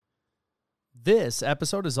This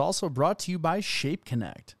episode is also brought to you by Shape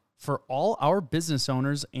Connect. For all our business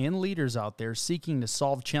owners and leaders out there seeking to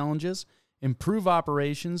solve challenges, improve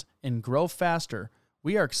operations, and grow faster,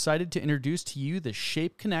 we are excited to introduce to you the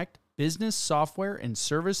Shape Connect business software and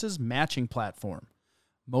services matching platform.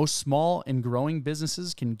 Most small and growing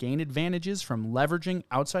businesses can gain advantages from leveraging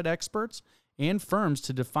outside experts and firms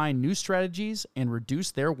to define new strategies and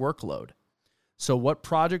reduce their workload. So what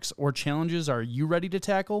projects or challenges are you ready to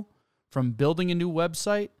tackle? From building a new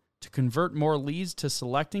website, to convert more leads, to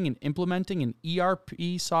selecting and implementing an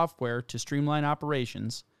ERP software to streamline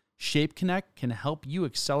operations, Shape Connect can help you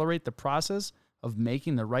accelerate the process of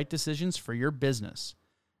making the right decisions for your business.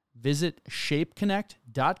 Visit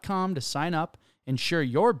shapeconnect.com to sign up and share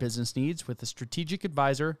your business needs with a strategic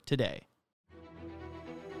advisor today.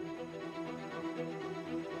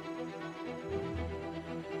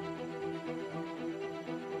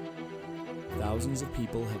 Thousands of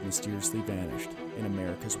people have mysteriously vanished in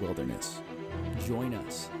America's wilderness. Join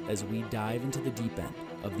us as we dive into the deep end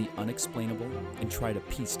of the unexplainable and try to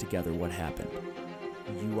piece together what happened.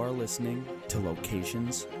 You are listening to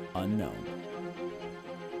Locations Unknown.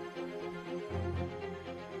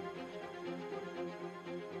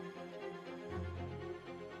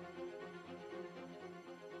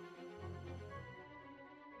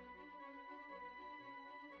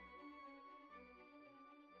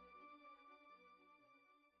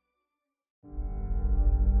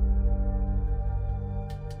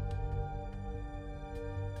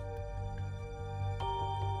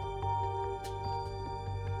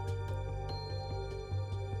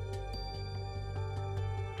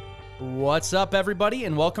 What's up, everybody,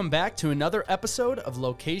 and welcome back to another episode of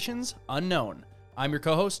Locations Unknown. I'm your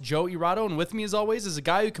co-host, Joe Irado, and with me, as always, is a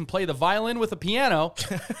guy who can play the violin with a piano,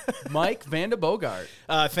 Mike Vanda Bogart.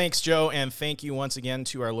 Thanks, Joe, and thank you once again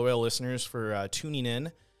to our loyal listeners for tuning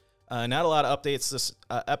in. Not a lot of updates this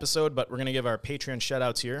episode, but we're going to give our Patreon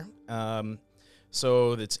shout-outs here.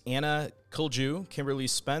 So that's Anna Kulju, Kimberly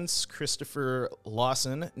Spence, Christopher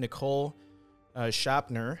Lawson, Nicole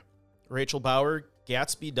Schopner, Rachel Bauer,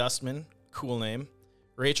 Gatsby Dustman, cool name,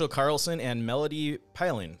 Rachel Carlson, and Melody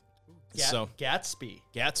Piling. Gatsby.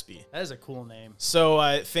 That is a cool name.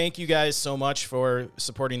 So thank you guys so much for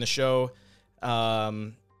supporting the show.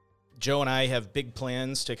 Joe and I have big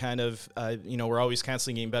plans to kind of, we're always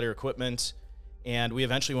constantly getting better equipment, and we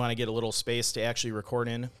eventually want to get a little space to actually record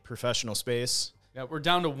in, professional space. Yeah, we're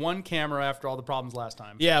down to one camera after all the problems last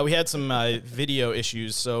time. Yeah, we had some video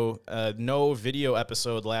issues, so no video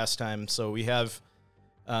episode last time. So we have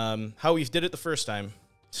how we did it the first time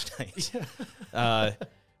tonight.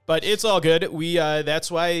 But it's all good. We that's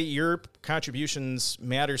why your contributions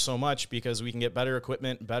matter so much, because we can get better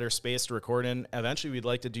equipment, better space to record in. Eventually, we'd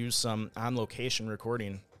like to do some on-location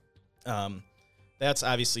recording. That's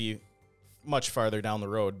obviously much farther down the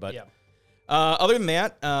road. But other than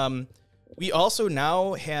that, we also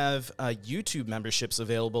now have YouTube memberships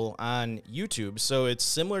available on YouTube. So it's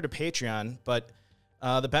similar to Patreon, but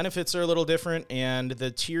the benefits are a little different and the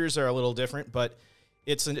tiers are a little different. But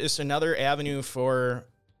it's another avenue for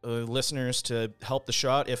listeners to help the show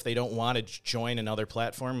out if they don't want to join another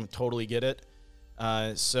platform. Totally get it.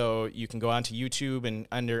 So you can go onto YouTube, and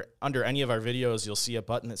under any of our videos, you'll see a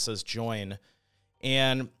button that says join.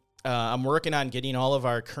 And I'm working on getting all of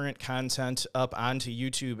our current content up onto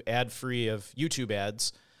YouTube ad-free of YouTube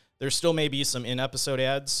ads. There still may be some in-episode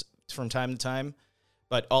ads from time to time,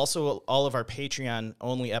 but also all of our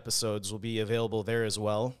Patreon-only episodes will be available there as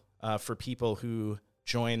well for people who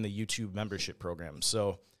join the YouTube membership program.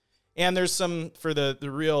 So, and there's some for the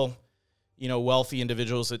real, wealthy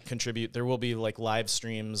individuals that contribute. There will be like live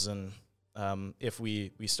streams, and if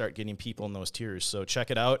we start getting people in those tiers. So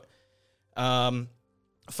check it out.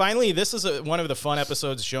 Finally, this is one of the fun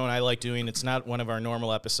episodes Joe and I like doing. It's not one of our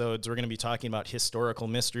normal episodes. We're going to be talking about historical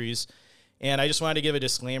mysteries. And I just wanted to give a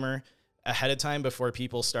disclaimer ahead of time before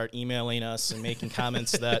people start emailing us and making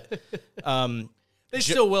comments that... They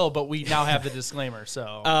still will, but we now have the disclaimer.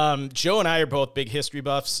 So Joe and I are both big history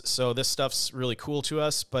buffs, so this stuff's really cool to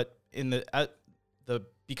us. But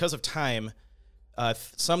because of time,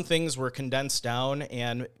 some things were condensed down,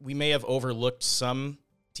 and we may have overlooked some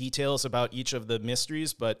details about each of the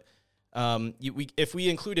mysteries, but if we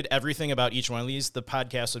included everything about each one of these, the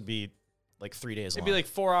podcast would be like 3 days long. It'd be like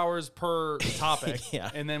 4 hours per topic. Yeah.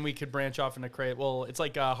 And then we could branch off into it's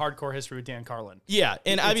like hardcore history with Dan Carlin. Yeah.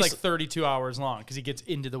 And it's obviously like 32 hours long because he gets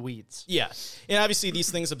into the weeds. Yeah. And obviously these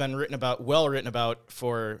things have been written about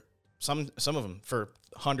for some of them for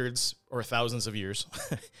hundreds or thousands of years.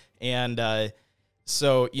 And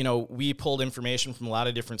so, we pulled information from a lot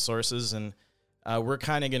of different sources, and we're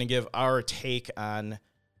kind of going to give our take on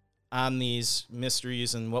on these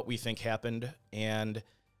mysteries and what we think happened. And,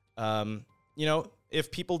 if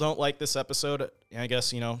people don't like this episode, I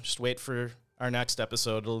guess, just wait for our next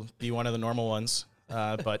episode. It'll be one of the normal ones.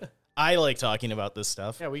 But I like talking about this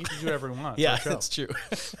stuff. Yeah, we can do whatever we want. Yeah, that's true.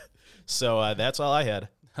 So that's all I had.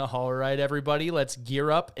 All right, everybody, let's gear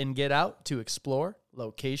up and get out to explore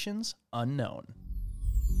locations unknown.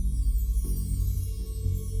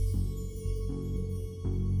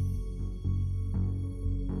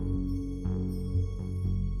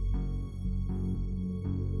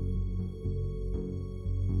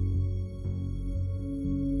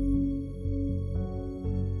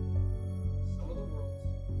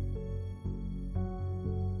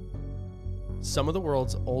 Some of the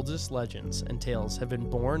world's oldest legends and tales have been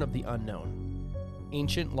born of the unknown.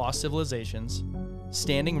 Ancient lost civilizations,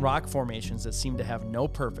 standing rock formations that seem to have no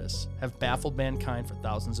purpose, have baffled mankind for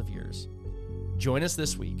thousands of years. Join us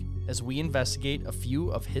this week as we investigate a few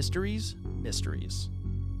of history's mysteries.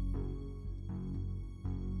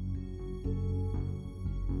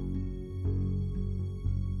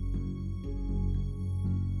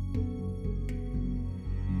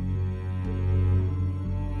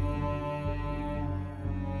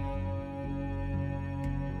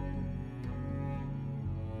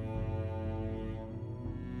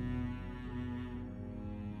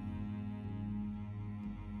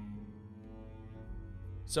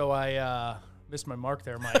 So I missed my mark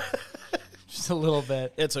there, Mike. Just a little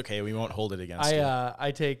bit. It's okay. We won't hold it against you.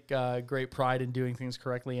 I take great pride in doing things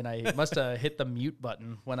correctly, and I must have hit the mute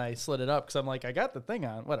button when I slid it up because I'm like, I got the thing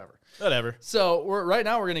on. Whatever. So right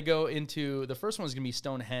now we're going to go into, the first one is going to be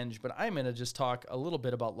Stonehenge, but I'm going to just talk a little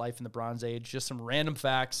bit about life in the Bronze Age, just some random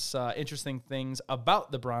facts, interesting things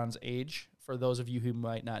about the Bronze Age for those of you who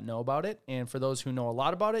might not know about it. And for those who know a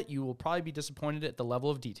lot about it, you will probably be disappointed at the level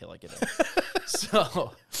of detail I get in.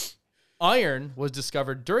 So, iron was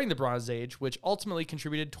discovered during the Bronze Age, which ultimately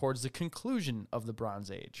contributed towards the conclusion of the Bronze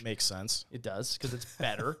Age. Makes sense. It does, because it's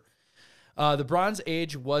better. The Bronze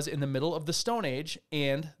Age was in the middle of the Stone Age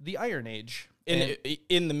and the Iron Age. In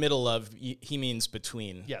the middle of, he means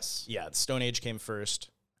between. Yes. Yeah, the Stone Age came first,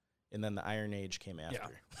 and then the Iron Age came after.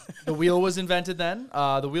 Yeah. The wheel was invented then.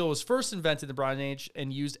 The wheel was first invented in the Bronze Age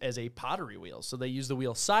and used as a pottery wheel. So they used the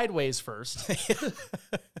wheel sideways first.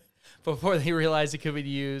 Before they realized it could be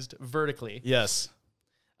used vertically. Yes.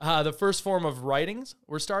 The first form of writings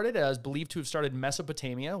were started as believed to have started in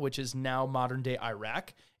Mesopotamia, which is now modern-day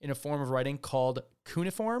Iraq, in a form of writing called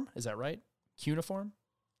cuneiform. Is that right? Cuneiform?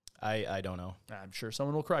 I don't know. I'm sure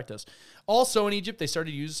someone will correct us. Also in Egypt, they started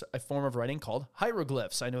to use a form of writing called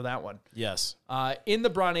hieroglyphs. I know that one. Yes. In the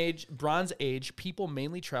Bronze Age, people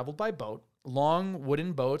mainly traveled by boat. Long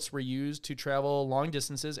wooden boats were used to travel long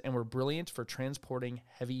distances and were brilliant for transporting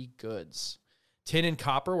heavy goods. Tin and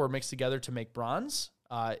copper were mixed together to make bronze.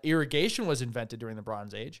 Irrigation was invented during the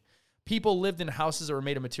Bronze Age. People lived in houses that were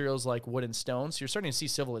made of materials like wood and stone. So you're starting to see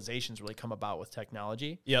civilizations really come about with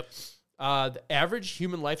technology. Yep. The average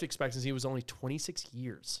human life expectancy was only 26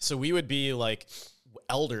 years. So we would be like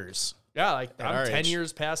elders. Yeah, like I'm 10 age.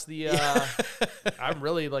 years past the, I'm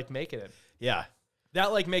really like making it. Yeah.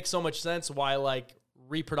 That like makes so much sense why like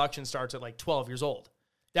reproduction starts at like 12 years old.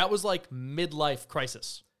 That was like midlife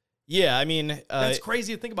crisis. Yeah, I mean... That's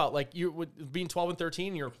crazy to think about. Like you being 12 and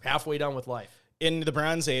 13, you're halfway done with life. In the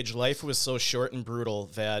Bronze Age, life was so short and brutal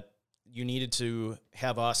that you needed to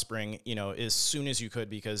have offspring, as soon as you could,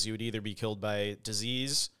 because you would either be killed by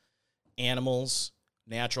disease, animals,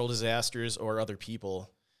 natural disasters, or other people.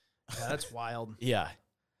 Yeah, that's wild. Yeah.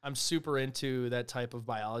 I'm super into that type of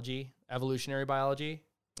biology, evolutionary biology.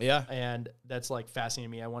 Yeah. And that's like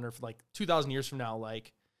fascinating to me. I wonder if like 2,000 years from now,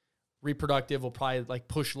 like reproductive will probably like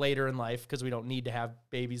push later in life because we don't need to have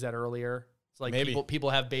babies that earlier. It's like people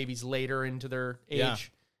have babies later into their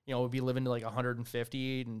age. Yeah. We'll be living to like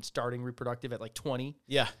 150 and starting reproductive at like 20.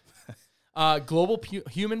 Yeah. Global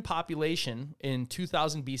human population in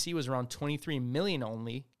 2000 BC was around 23 million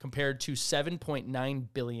only, compared to 7.9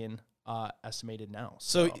 billion estimated now.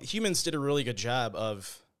 So humans did a really good job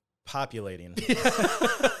of populating.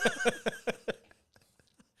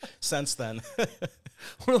 Since then.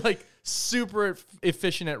 We're like super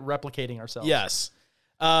efficient at replicating ourselves. Yes.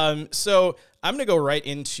 So I'm going to go right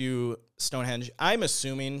into Stonehenge. I'm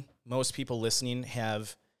assuming most people listening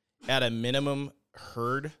have, at a minimum,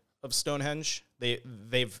 heard of Stonehenge.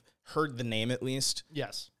 They've heard the name at least.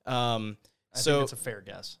 Yes. I think that's a fair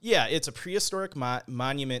guess. Yeah, it's a prehistoric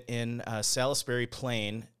monument in Salisbury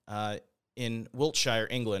Plain in Wiltshire,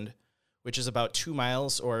 England, which is about 2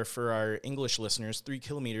 miles, or for our English listeners, 3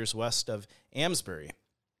 kilometers west of Amesbury.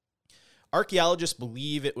 Archaeologists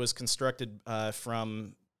believe it was constructed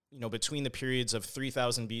from between the periods of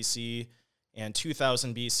 3000 BC and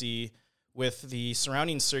 2000 BC, with the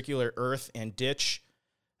surrounding circular earth and ditch,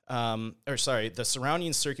 the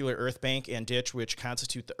surrounding circular earth bank and ditch, which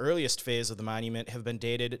constitute the earliest phase of the monument, have been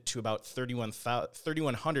dated to about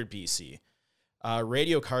 3100 BC.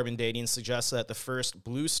 Radiocarbon dating suggests that the first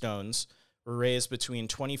blue stones were raised between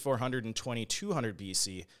 2400 and 2200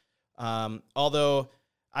 BC. Although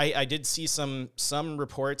I did see some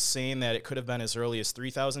reports saying that it could have been as early as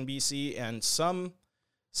 3000 BC, and some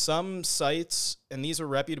sites, and these are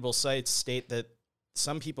reputable sites, state that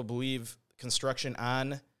some people believe construction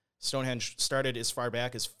on Stonehenge started as far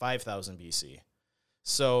back as 5000 BC.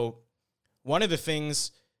 So one of the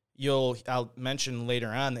things I'll mention later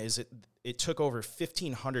on is it took over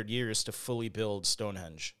 1500 years to fully build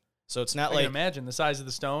Stonehenge. So it's not I like... can imagine the size of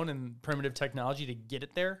the stone and primitive technology to get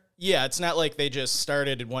it there. Yeah, it's not like they just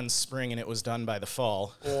started one spring and it was done by the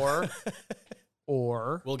fall. Or...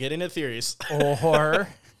 We'll get into theories. Or...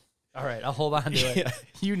 All right, I'll hold on to it. Yeah.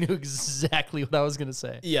 You knew exactly what I was going to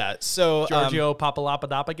say. Yeah, so... Giorgio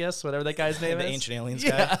Papalapadopoulos, whatever that guy's name the is. Ancient Aliens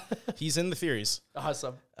guy. He's in the theories.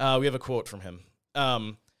 Awesome. We have a quote from him.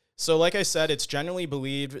 So like I said, it's generally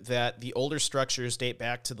believed that the older structures date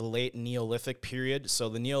back to the late Neolithic period. So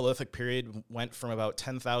the Neolithic period went from about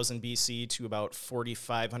 10,000 BC to about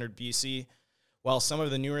 4,500 BC, while some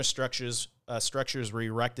of the newer structures were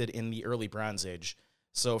erected in the early Bronze Age.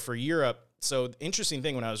 So for Europe, the interesting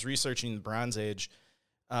thing when I was researching the Bronze Age,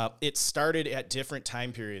 it started at different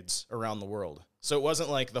time periods around the world. So it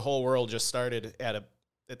wasn't like the whole world just started at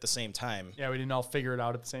the same time. Yeah, we didn't all figure it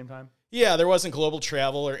out at the same time. Yeah, there wasn't global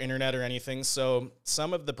travel or internet or anything. So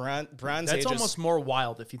some of the Bronze Age... That's almost more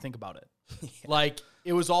wild if you think about it. Yeah. Like,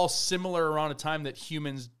 it was all similar around a time that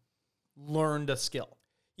humans learned a skill.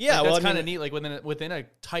 Yeah, like, that's kind of neat. Like, within a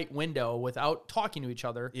tight window, without talking to each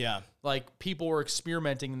other. Yeah. Like, people were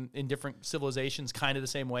experimenting in different civilizations kind of the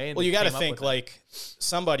same way. And well, you got to think, like,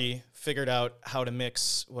 somebody figured out how to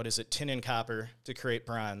mix, tin and copper to create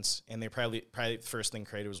bronze. And they probably the first thing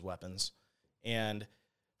created was weapons. And...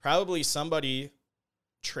 probably somebody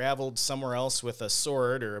traveled somewhere else with a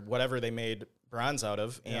sword or whatever they made bronze out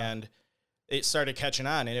of, and it started catching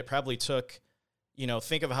on. And it probably took,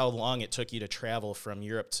 think of how long it took you to travel from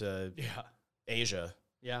Europe to Asia.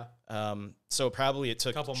 Yeah. So probably it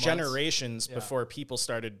took generations before people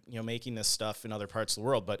started, making this stuff in other parts of the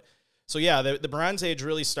world. But so yeah, the Bronze Age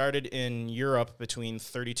really started in Europe between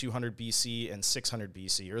 3200 BC and 600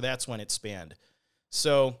 BC, or that's when it spanned.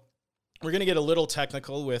 So we're going to get a little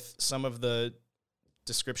technical with some of the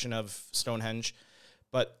description of Stonehenge,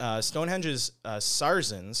 but Stonehenge's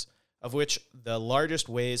sarzens, of which the largest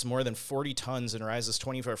weighs more than 40 tons and rises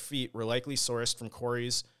 24 feet, were likely sourced from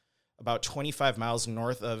quarries about 25 miles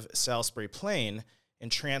north of Salisbury Plain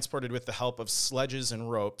and transported with the help of sledges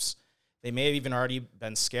and ropes. They may have even already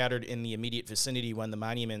been scattered in the immediate vicinity when the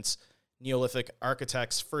monument's Neolithic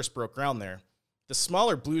architects first broke ground there. The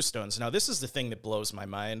smaller bluestones, now this is the thing that blows my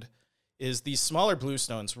mind, is these smaller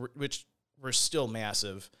bluestones, which were still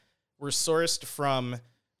massive, were sourced from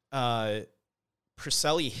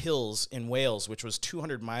Preseli Hills in Wales, which was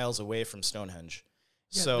 200 miles away from Stonehenge.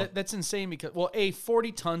 Yeah, so that's insane because,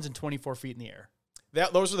 40 tons and 24 feet in the air.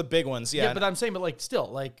 Those are the big ones, yeah. Yeah, but I'm saying,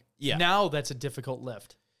 now that's a difficult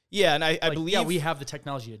lift. Yeah, and I believe... Yeah, we have the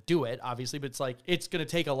technology to do it, obviously, but it's going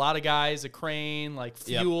to take a lot of guys, a crane,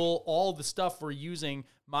 fuel, all the stuff we're using,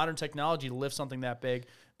 modern technology to lift something that big.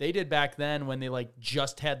 They did back then when they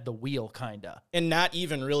just had the wheel, kind of. And not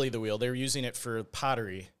even really the wheel. They were using it for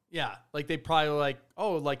pottery. Yeah. They probably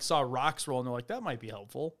saw rocks roll and they're like, that might be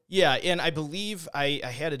helpful. Yeah. And I believe I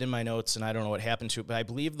had it in my notes and I don't know what happened to it, but I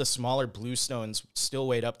believe the smaller bluestones still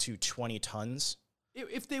weighed up to 20 tons.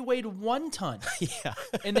 If they weighed 1 ton. Yeah.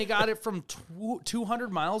 And they got it from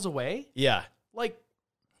 200 miles away. Yeah. I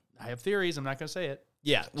have theories. I'm not going to say it.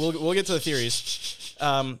 Yeah, we'll get to the theories.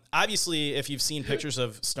 Obviously, if you've seen pictures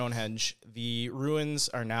of Stonehenge, the ruins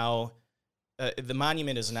are now, the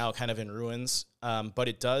monument is now kind of in ruins, but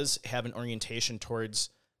it does have an orientation towards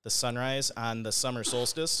the sunrise on the summer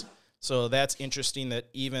solstice. So that's interesting that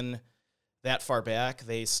even that far back,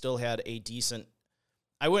 they still had a decent,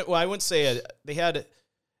 I wouldn't say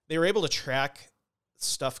they were able to track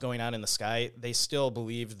stuff going on in the sky. They still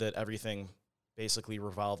believed that everything basically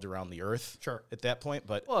revolved around the earth at that point.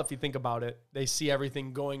 But if you think about it, they see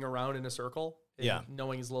everything going around in a circle. And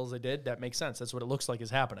knowing as little as they did, that makes sense. That's what it looks like is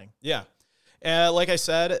happening. Yeah. Like I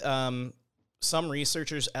said, some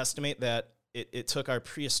researchers estimate that it took our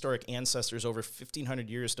prehistoric ancestors over 1,500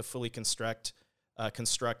 years to fully construct the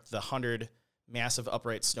 100 massive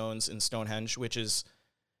upright stones in Stonehenge, which is,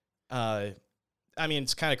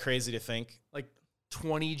 it's kind of crazy to think.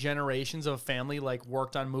 20 generations of a family like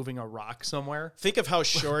worked on moving a rock somewhere. Think of how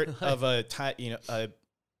short of a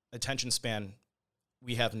attention span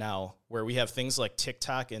we have now, where we have things like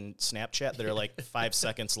TikTok and Snapchat that are like 5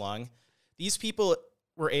 seconds long. These people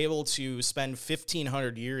were able to spend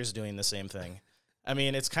 1,500 years doing the same thing. I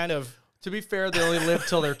mean, it's kind of... To be fair, they only live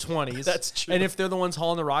till their 20s. That's true. And if they're the ones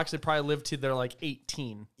hauling the rocks, they probably live till they're like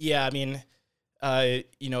 18. Yeah, I mean,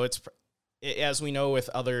 it's... As we know with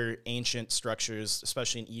other ancient structures,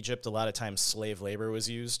 especially in Egypt, a lot of times slave labor was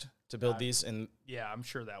used to build these. And yeah, I'm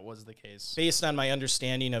sure that was the case. Based on my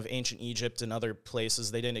understanding of ancient Egypt and other places,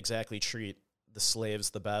 they didn't exactly treat the slaves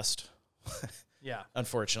the best. Yeah.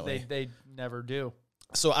 Unfortunately. They never do.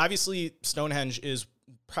 So obviously Stonehenge is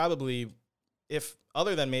probably, if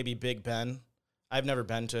other than maybe Big Ben, I've never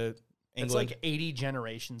been to England. It's like 80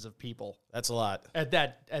 generations of people That's a lot. at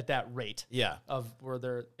that rate. Yeah. Of where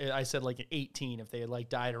they're, I said like 18, if they had like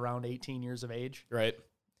died around 18 years of age. Right.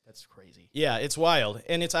 That's crazy. Yeah, it's wild.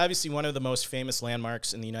 And it's obviously one of the most famous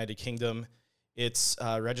landmarks in the United Kingdom. It's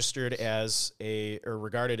registered as or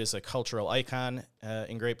regarded as a cultural icon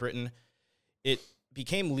in Great Britain. It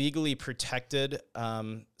became legally protected.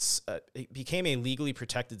 It became a legally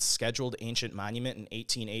protected scheduled ancient monument in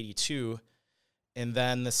 1882. And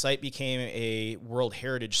then the site became a World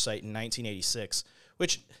Heritage Site in 1986,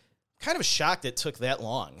 which kind of shocked it took that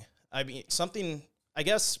long. I mean, I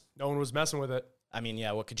guess. No one was messing with it. I mean,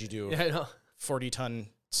 yeah, what could you do? Yeah, I know. 40-ton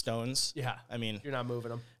stones? Yeah. I mean. You're not moving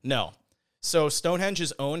them. No. So Stonehenge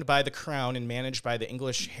is owned by the Crown and managed by the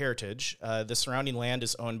English Heritage. The surrounding land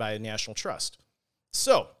is owned by a national trust.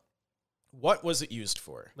 So, what was it used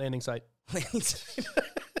for? Landing site. Landing site.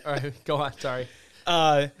 All right, go on. Sorry.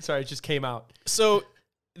 Sorry, it just came out. So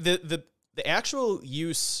the actual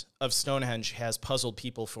use of Stonehenge has puzzled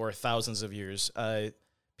people for thousands of years.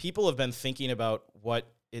 People have been thinking about what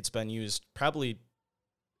it's been used, probably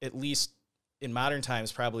at least in modern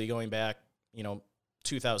times, probably going back,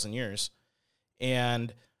 2,000 years.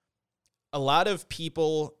 And a lot of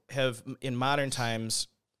people have, in modern times,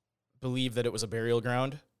 believed that it was a burial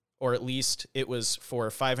ground, or at least it was for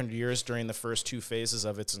 500 years during the first two phases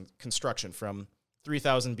of its construction, from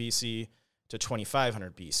 3000 BC to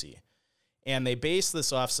 2500 BC. And they based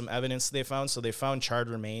this off some evidence they found. So they found charred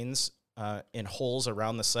remains in holes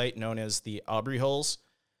around the site known as the Aubrey holes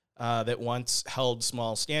that once held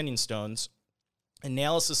small standing stones.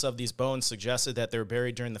 Analysis of these bones suggested that they were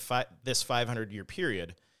buried during this 500-year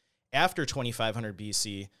period. After 2500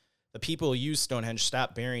 BC, the people who used Stonehenge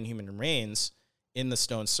stopped burying human remains in the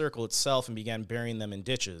stone circle itself and began burying them in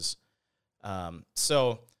ditches. I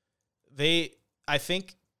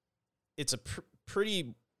think it's a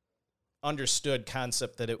pretty understood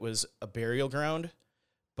concept that it was a burial ground,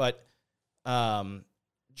 but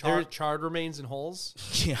charred remains in holes.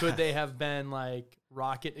 Yeah. Could they have been like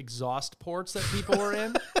rocket exhaust ports that people were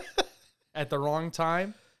in at the wrong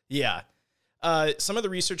time? Yeah. Some of the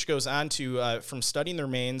research goes on to, from studying the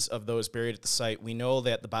remains of those buried at the site, we know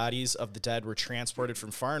that the bodies of the dead were transported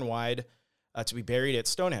from far and wide to be buried at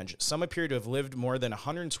Stonehenge. Some appear to have lived more than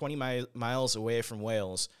 120 miles away from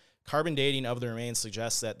Wales. Carbon dating of the remains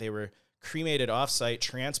suggests that they were cremated off-site,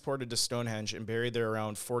 transported to Stonehenge, and buried there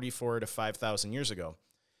around 44 to 5,000 years ago.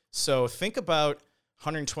 So think about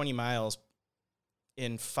 120 miles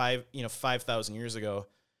in 5,000 years ago.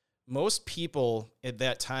 Most people at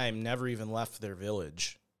that time never even left their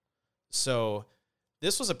village. So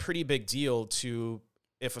this was a pretty big deal to,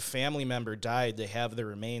 if a family member died, they have their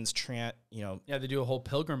remains, Yeah, they do a whole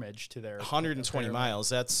pilgrimage to their 120 miles.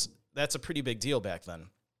 That's a pretty big deal back then.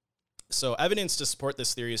 So evidence to support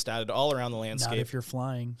this theory is dotted all around the landscape. Not if you're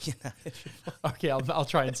flying. Okay, I'll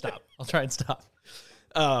try and stop.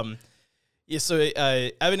 So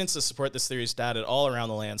evidence to support this theory is dotted all around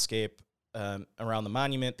the landscape, around the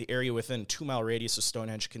monument. The area within 2-mile radius of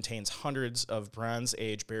Stonehenge contains hundreds of Bronze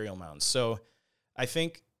Age burial mounds. So I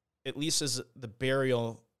think, at least as the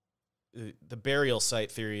burial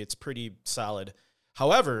site theory, it's pretty solid.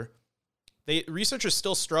 However, researchers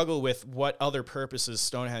still struggle with what other purposes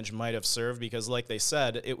Stonehenge might have served, because, like they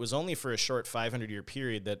said, it was only for a short 500-year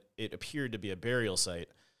period that it appeared to be a burial site.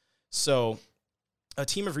 So a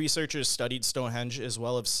team of researchers studied Stonehenge as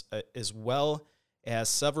well as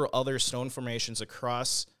several other stone formations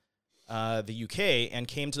across the UK, and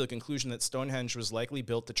came to the conclusion that Stonehenge was likely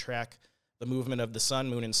built to track the movement of the sun,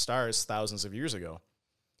 moon, and stars thousands of years ago.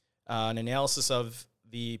 An analysis of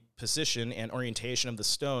the position and orientation of the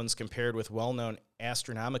stones compared with well-known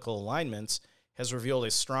astronomical alignments has revealed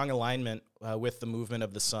a strong alignment with the movement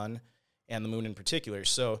of the sun and the moon in particular.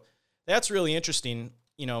 So that's really interesting.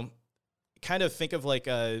 Kind of think of like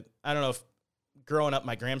I don't know if growing up,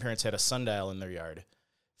 my grandparents had a sundial in their yard.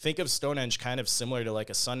 Think of Stonehenge kind of similar to like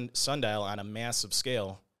a sundial on a massive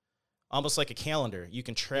scale, almost like a calendar. You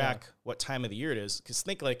can track what time of the year it is. Because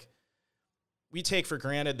think like we take for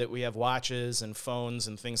granted that we have watches and phones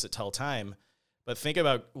and things that tell time. But think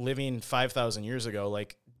about living 5,000 years ago,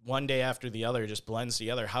 like one day after the other just blends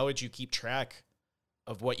together. How would you keep track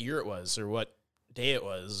of what year it was or what day it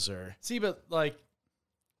was? Or See, but like,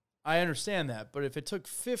 I understand that. But if it took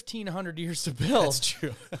 1,500 years to build, that's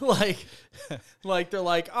true. like they're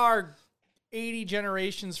like, our 80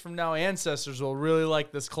 generations from now ancestors will really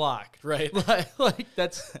like this clock. Right. like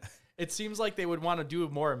that's, it seems like they would want to do a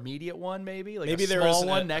more immediate one, maybe Maybe a there small was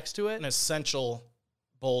one next to it. an essential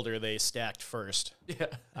boulder they stacked first. Yeah.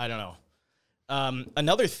 I don't know.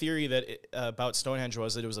 Another theory that about Stonehenge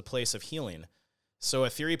was that it was a place of healing. So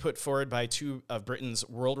a theory put forward by two of Britain's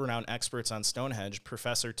world-renowned experts on Stonehenge,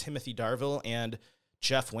 Professor Timothy Darville and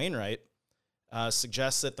Jeff Wainwright,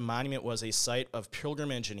 suggests that the monument was a site of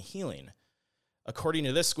pilgrimage and healing. According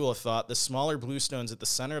to this school of thought, the smaller blue stones at the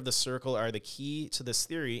center of the circle are the key to this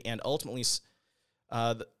theory and ultimately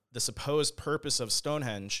the supposed purpose of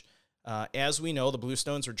Stonehenge. As we know, the blue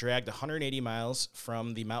stones were dragged 180 miles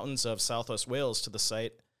from the mountains of southwest Wales to the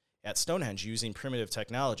site at Stonehenge using primitive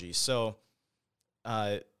technology. So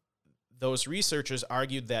those researchers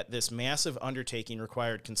argued that this massive undertaking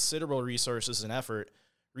required considerable resources and effort,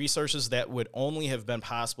 resources that would only have been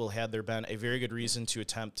possible had there been a very good reason to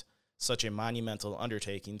attempt such a monumental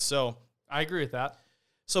undertaking. So I agree with that.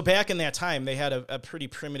 So back in that time, they had a pretty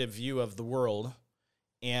primitive view of the world,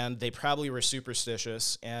 and they probably were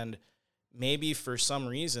superstitious, and maybe for some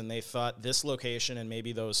reason they thought this location and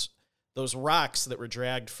maybe those rocks that were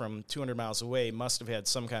dragged from 200 miles away must have had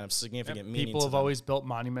some kind of significant meaning. People to have them. always built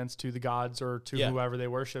monuments to the gods or to whoever they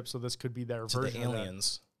worship, so this could be their To version the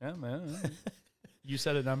aliens. of that. Yeah, man. You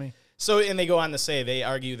said it, not me. So, and they go on to say, they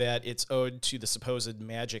argue that it's owed to the supposed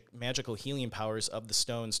magical healing powers of the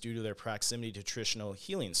stones due to their proximity to traditional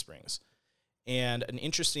healing springs. And an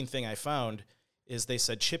interesting thing I found is they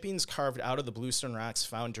said chippings carved out of the bluestone rocks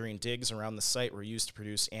found during digs around the site were used to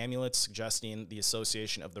produce amulets, suggesting the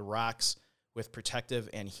association of the rocks with protective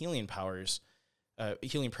and healing powers,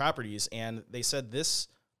 healing properties. And they said this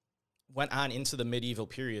went on into the medieval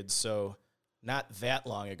period, so not that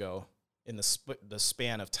long ago in the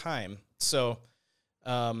span of time. So,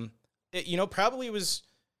 probably was,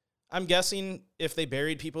 I'm guessing if they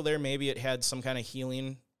buried people there, maybe it had some kind of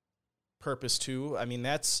healing purpose too. I mean,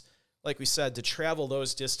 that's, like we said, to travel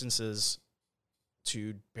those distances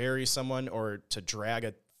to bury someone or to drag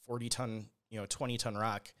a 40-ton, 20-ton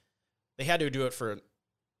rock, they had to do it for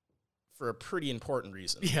a pretty important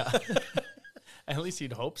reason. Yeah. At least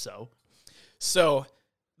you'd hope so. So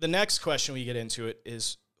the next question we get into it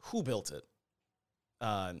is, who built it?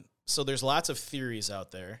 So there's lots of theories out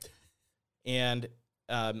there. And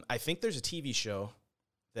I think there's a TV show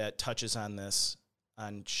that touches on this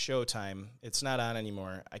on Showtime. It's not on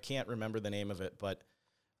anymore. I can't remember the name of it, but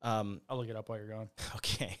I'll look it up while you're going.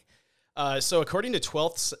 Okay. So according to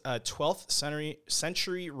 12th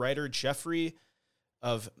century writer Geoffrey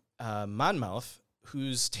of Monmouth,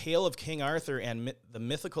 whose tale of King Arthur and the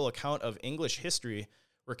mythical account of English history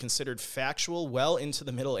were considered factual well into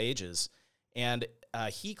the Middle Ages, and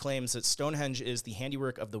he claims that Stonehenge is the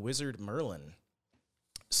handiwork of the wizard Merlin.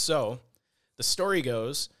 So the story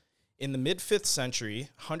goes, in the mid-5th century,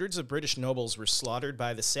 hundreds of British nobles were slaughtered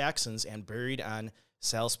by the Saxons and buried on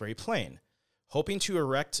Salisbury Plain. Hoping to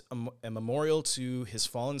erect a memorial to his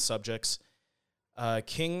fallen subjects,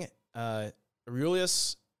 King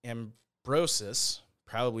Aurelius Ambrosius,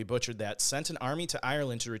 probably butchered that, sent an army to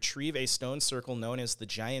Ireland to retrieve a stone circle known as the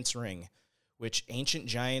Giant's Ring, which ancient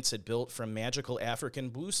giants had built from magical African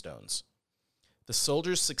bluestones. The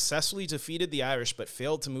soldiers successfully defeated the Irish but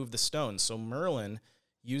failed to move the stones, so Merlin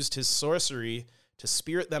used his sorcery to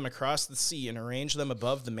spirit them across the sea and arrange them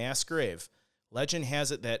above the mass grave. Legend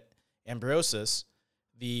has it that Ambrosius,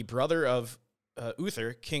 the brother of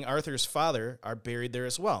Uther, King Arthur's father, are buried there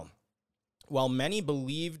as well. While many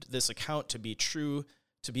believed this account to be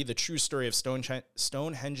the true story of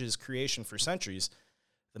Stonehenge's creation for centuries,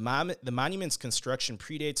 the monument's construction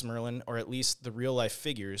predates Merlin, or at least the real-life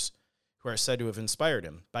figures who are said to have inspired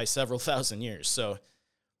him by several thousand years. So,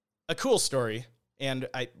 a cool story. And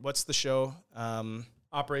what's the show?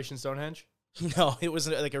 Operation Stonehenge? No, it was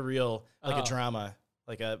like a real, a drama,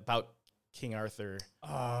 about King Arthur.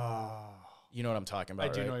 Oh. You know what I'm talking about,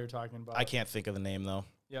 I do right? know what you're talking about. I can't think of the name, though.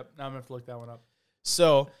 Yep, now I'm going to have to look that one up.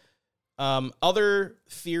 So, other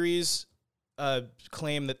theories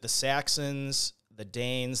claim that the Saxons, the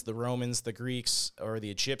Danes, the Romans, the Greeks, or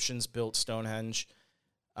the Egyptians built Stonehenge.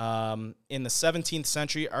 In the 17th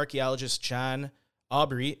century, archaeologist John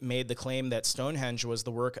Aubrey made the claim that Stonehenge was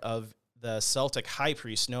the work of the Celtic high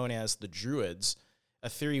priest known as the Druids, a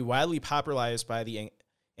theory widely popularized by the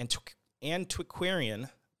antiquarian,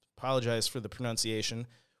 apologize for the pronunciation,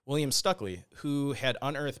 William Stuckley, who had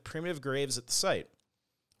unearthed primitive graves at the site.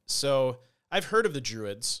 So I've heard of the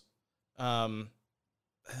Druids.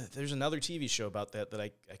 There's another TV show about that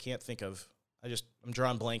I can't think of. I'm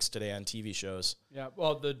drawing blanks today on TV shows. Yeah,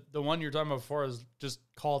 well, the one you're talking about before is just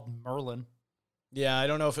called Merlin. Yeah, I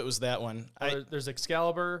don't know if it was that one. There's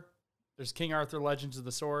Excalibur, there's King Arthur Legends of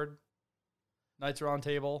the Sword, Knights Round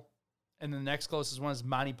Table, and the next closest one is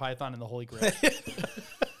Monty Python and the Holy Grail.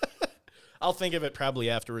 I'll think of it probably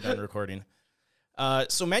after we're done recording.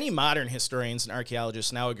 So many modern historians and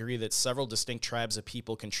archaeologists now agree that several distinct tribes of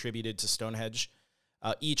people contributed to Stonehenge,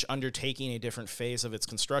 each undertaking a different phase of its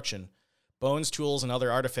construction. Bones, tools, and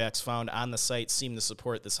other artifacts found on the site seem to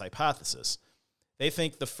support this hypothesis. They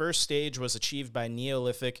think the first stage was achieved by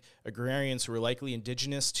Neolithic agrarians who were likely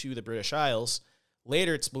indigenous to the British Isles.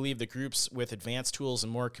 Later, it's believed that groups with advanced tools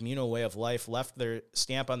and more communal way of life left their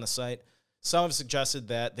stamp on the site. Some have suggested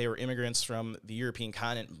that they were immigrants from the European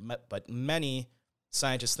continent, but many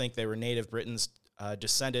scientists think they were native Britons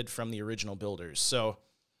descended from the original builders. So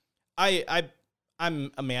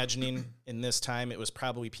I'm imagining in this time it was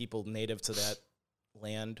probably people native to that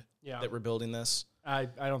land that were building this. I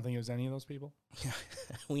don't think it was any of those people.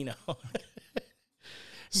 We know.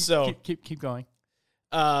 So keep going.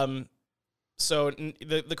 So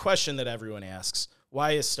the question that everyone asks,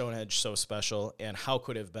 why is Stonehenge so special, and how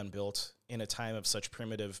could it have been built in a time of such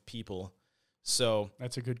primitive people? So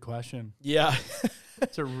that's a good question. Yeah.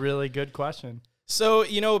 It's a really good question. So,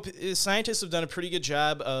 scientists have done a pretty good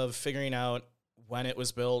job of figuring out when it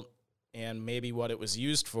was built and maybe what it was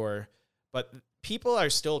used for, but people are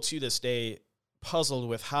still to this day puzzled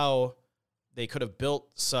with how they could have built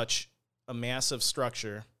such a massive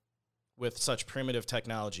structure with such primitive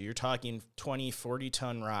technology. You're talking 20,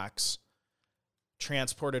 40-ton rocks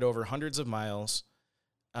transported over hundreds of miles.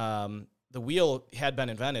 The wheel had been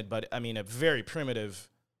invented, but, a very primitive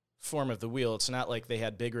form of the wheel. It's not like they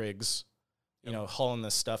had big rigs, hauling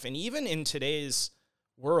this stuff. And even in today's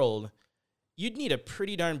world, you'd need a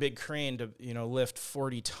pretty darn big crane to, lift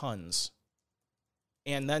 40 tons.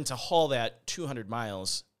 And then to haul that 200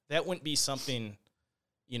 miles, that wouldn't be something,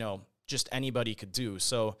 just anybody could do.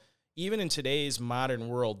 So even in today's modern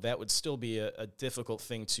world, that would still be a difficult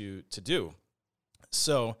thing to do.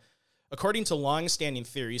 So according to long-standing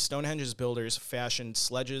theory, Stonehenge's builders fashioned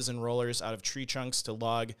sledges and rollers out of tree trunks to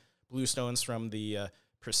log bluestones from the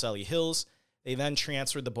Preseli Hills. They then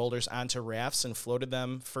transferred the boulders onto rafts and floated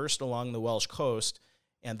them first along the Welsh coast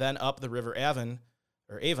and then up the River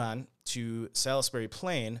Avon to Salisbury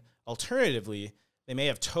Plain. Alternatively, they may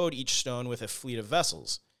have towed each stone with a fleet of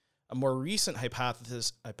vessels. A more recent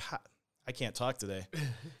hypothesis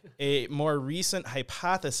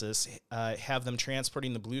have them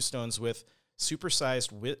transporting the bluestones with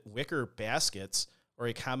supersized wicker baskets or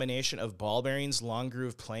a combination of ball bearings, long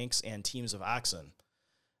groove planks, and teams of oxen.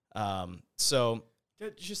 Okay.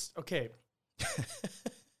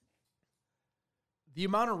 The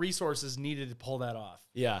amount of resources needed to pull that off.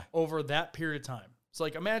 Yeah. Over that period of time. So,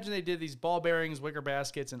 imagine they did these ball bearings, wicker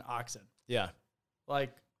baskets, and oxen. Yeah.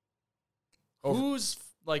 Who's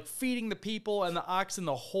feeding the people and the oxen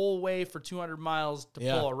the whole way for 200 miles to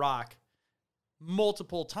pull a rock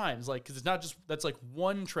multiple times? Because it's not just, that's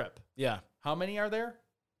one trip. Yeah. How many are there?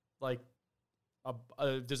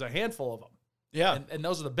 There's a handful of them. Yeah. And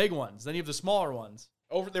those are the big ones. Then you have the smaller ones.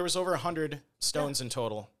 There was over 100 stones in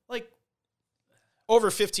total. Over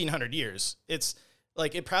 1,500 years. It's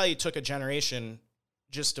it probably took a generation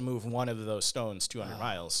just to move one of those stones 200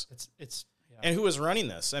 miles. And who was running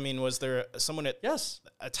this? Was there someone at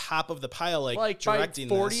top of the pile, directing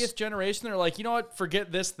by 40th this? generation, they're like, you know what?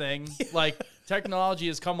 Forget this thing. Technology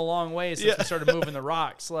has come a long way since we started moving the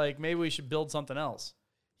rocks. Maybe we should build something else.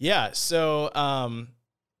 Yeah. So,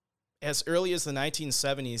 as early as the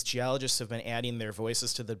 1970s, geologists have been adding their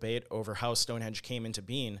voices to the debate over how Stonehenge came into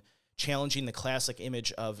being, challenging the classic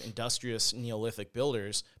image of industrious Neolithic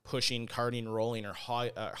builders pushing, carting, rolling, or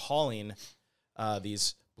hauling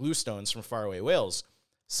these bluestones from faraway Wales.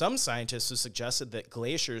 Some scientists have suggested that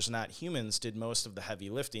glaciers, not humans, did most of the heavy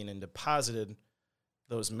lifting and deposited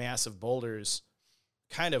those massive boulders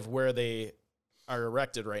kind of where they are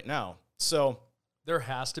erected right now. So there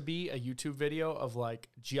has to be a YouTube video of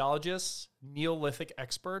geologists, Neolithic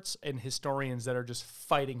experts, and historians that are just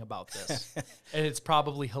fighting about this. And it's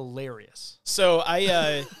probably hilarious. So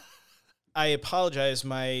I I apologize.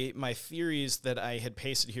 My theories that I had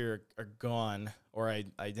pasted here are gone, or I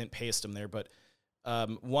didn't paste them there. But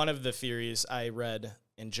one of the theories I read,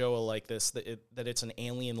 and Joe will like this, that it's an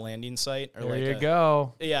alien landing site. Or There like you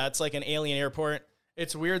go. Yeah, it's like an alien airport.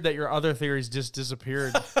 It's weird that your other theories just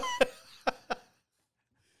disappeared.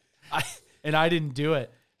 And I didn't do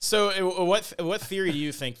it. So what theory do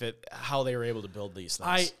you think that how they were able to build these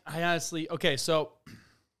things? I honestly, okay, so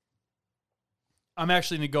I'm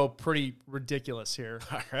actually going to go pretty ridiculous here.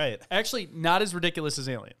 All right. Actually, not as ridiculous as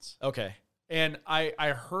aliens. Okay. And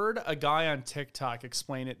I heard a guy on TikTok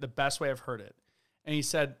explain it the best way I've heard it. And he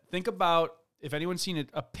said, think about if anyone's seen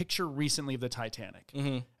a picture recently of the Titanic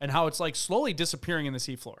and how it's like slowly disappearing in the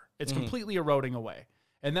seafloor. It's completely eroding away.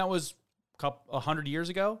 And that was 100 years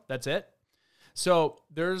ago. That's it. So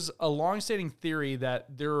there's a long-standing theory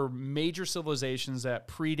that there are major civilizations that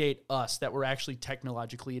predate us that were actually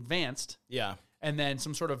technologically advanced. Yeah. And then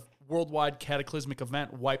some sort of worldwide cataclysmic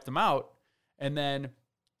event wiped them out. And then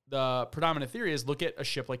the predominant theory is look at a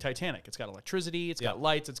ship like Titanic. It's got electricity, it's got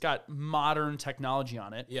lights, it's got modern technology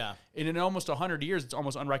on it. Yeah. And in almost 100 years, it's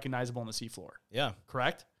almost unrecognizable on the seafloor. Yeah.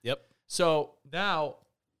 Correct? Yep. So now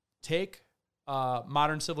take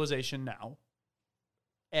modern civilization now,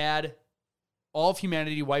 add all of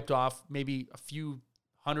humanity wiped off, maybe a few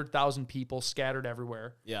 100,000 people scattered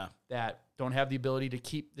everywhere. Yeah. That don't have the ability to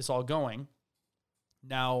keep this all going.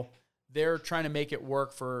 Now they're trying to make it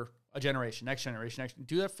work for a generation, next generation,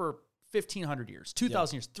 do that for 1,500 years,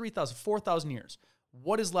 2,000 years, 3,000, 4,000 years.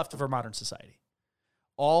 What is left of our modern society?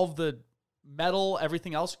 All of the metal,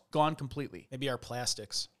 everything else, gone completely. Maybe our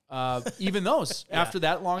plastics. Even those, after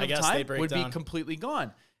that long I of guess time, they break would down. be completely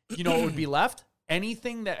gone. You know what would be left?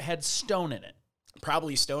 Anything that had stone in it.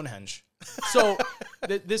 Probably Stonehenge. So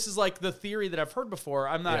this is like the theory that I've heard before.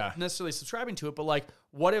 I'm not Yeah. necessarily subscribing to it, but like,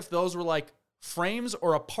 what if those were like frames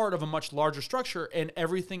or a part of a much larger structure and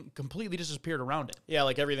everything completely disappeared around it? Yeah,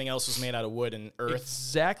 like everything else was made out of wood and earth.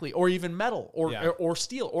 Exactly. Or even metal or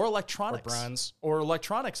steel or electronics. Or bronze. Or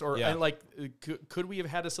electronics. Or Yeah. and like, could we have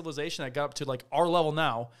had a civilization that got up to like our level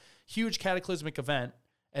now, huge cataclysmic event,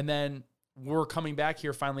 and then we're coming back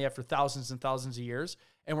here finally after thousands and thousands of years,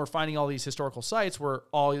 and we're finding all these historical sites where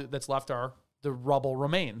all that's left are the rubble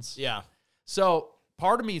remains. Yeah. So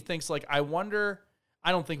part of me thinks like, I wonder,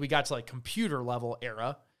 I don't think we got to like computer level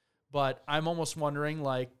era, but I'm almost wondering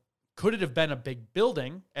like, could it have been a big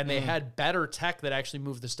building and they had better tech that actually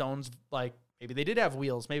moved the stones? Like maybe they did have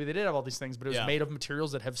wheels, maybe they did have all these things, but it was made of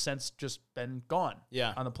materials that have since just been gone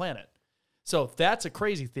on the planet. So that's a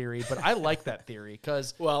crazy theory, but I like that theory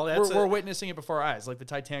because we're witnessing it before our eyes. Like the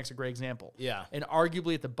Titanic's a great example. Yeah. And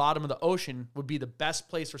arguably at the bottom of the ocean would be the best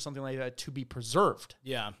place for something like that to be preserved.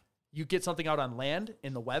 Yeah. You get something out on land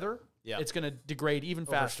in the weather, it's going to degrade even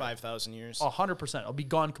Over faster. 5,000 years. 100%. It'll be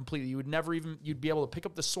gone completely. You would never even, you'd be able to pick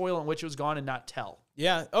up the soil in which it was gone and not tell.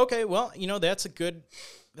 Yeah. Okay. Well, that's a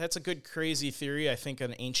good crazy theory. I think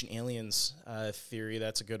an ancient aliens theory.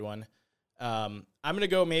 That's a good one. I'm going to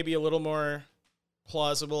go maybe a little more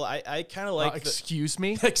plausible. I kind of like excuse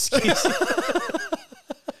me? Excuse me.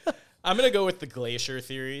 I'm going to go with the glacier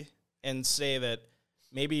theory and say that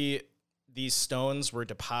maybe these stones were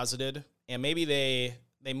deposited and maybe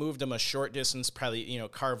they moved them a short distance, probably,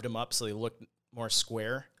 carved them up so they looked more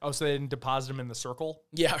square. Oh, so they didn't deposit them in the circle?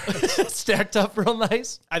 Yeah. Stacked up real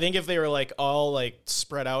nice? I think if they were all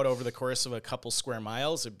spread out over the course of a couple square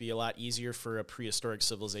miles, it'd be a lot easier for a prehistoric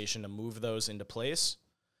civilization to move those into place.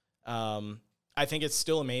 I think it's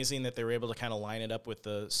still amazing that they were able to kind of line it up with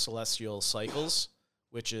the celestial cycles,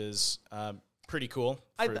 which is pretty cool.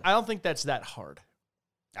 I don't think that's that hard.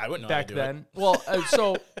 I wouldn't know back how to do then. it. Well,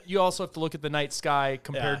 so you also have to look at the night sky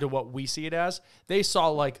compared to what we see it as. They saw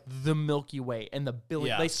like the Milky Way and the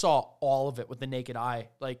billion. They saw all of it with the naked eye.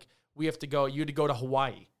 Like you had to go to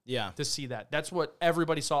Hawaii to see that. That's what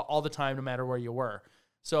everybody saw all the time, no matter where you were.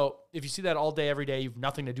 So if you see that all day, every day, you've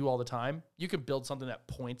nothing to do all the time, you could build something that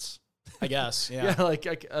points. I guess, yeah. like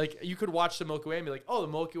you could watch the Milky Way and be like, oh, the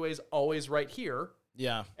Milky Way is always right here.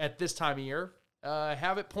 Yeah. At this time of year.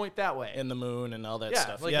 Have it point that way. In the moon and all that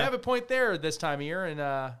stuff. Have it point there this time of year. And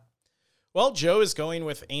well, Joe is going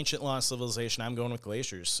with ancient lost civilization. I'm going with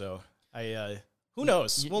glaciers. So who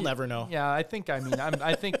knows? We'll never know. Yeah, I think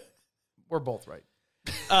we're both right.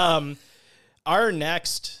 Our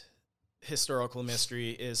next historical mystery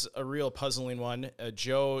is a real puzzling one.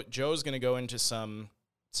 Joe's going to go into some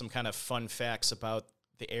kind of fun facts about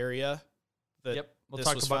the area that We'll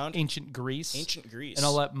talk about found. ancient Greece. Ancient Greece. And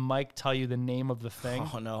I'll let Mike tell you the name of the thing.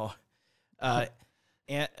 Oh, no.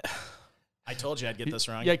 And I told you I'd get this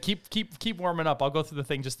wrong. Yeah, keep warming up. I'll go through the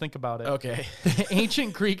thing. Just think about it. Okay. The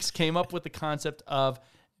ancient Greeks came up with the concept of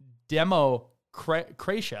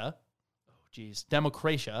Democratia,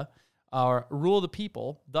 rule of the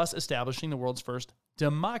people, thus establishing the world's first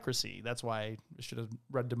democracy. That's why I should have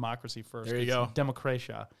read democracy first. There you go.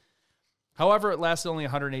 Democratia. However, it lasted only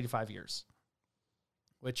 185 years,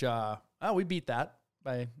 which we beat that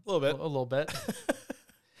by a little bit.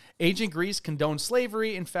 Ancient Greece condoned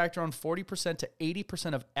slavery. In fact, around 40% to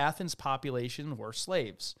 80% of Athens' population were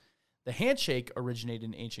slaves. The handshake originated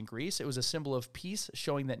in ancient Greece. It was a symbol of peace,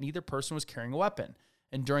 showing that neither person was carrying a weapon.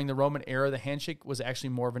 And during the Roman era, the handshake was actually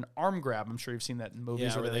more of an arm grab. I'm sure you've seen that in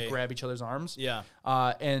movies where they grab each other's arms. Yeah.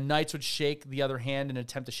 And knights would shake the other hand in an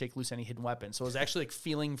attempt to shake loose any hidden weapon. So it was actually like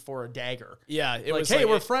feeling for a dagger. Yeah. It was hey,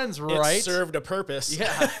 we're friends, right? It served a purpose.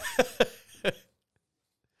 Yeah.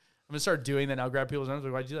 I'm going to start doing that now. Grab people's arms.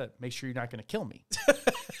 Like, why'd you do that? Make sure you're not going to kill me.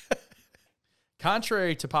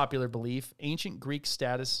 Contrary to popular belief, ancient Greek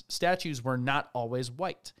statues were not always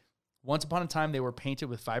white. Once upon a time, they were painted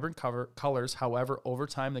with vibrant colors. However, over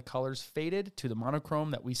time, the colors faded to the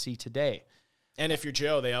monochrome that we see today. And if you're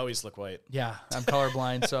Joe, they always look white. Yeah, I'm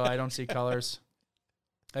colorblind, so I don't see colors.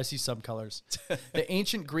 I see some colors. The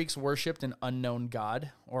ancient Greeks worshipped an unknown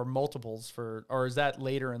god, or multiples or is that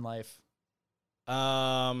later in life?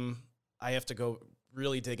 I have to go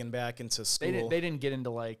really digging back into school. They didn't get into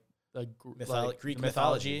like Greek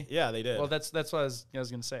mythology. Yeah, they did. Well, that's what I was going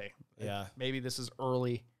to say. Yeah, maybe this is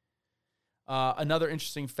early. Another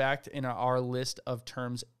interesting fact in our list of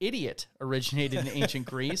terms: idiot originated in ancient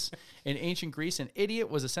Greece. In ancient Greece, an idiot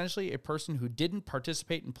was essentially a person who didn't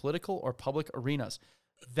participate in political or public arenas.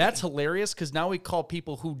 That's hilarious because now we call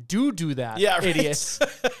people who do that idiots.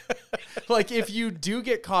 Like, if you do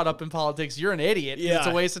get caught up in politics, you're an idiot. Yeah. It's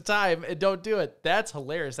a waste of time, and don't do it. That's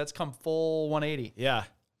hilarious. That's come full 180. Yeah.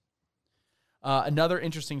 Another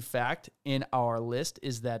interesting fact in our list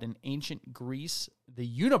is that in ancient Greece, the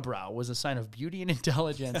unibrow was a sign of beauty and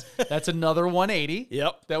intelligence. That's another 180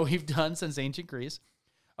 that we've done since ancient Greece.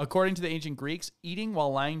 According to the ancient Greeks, eating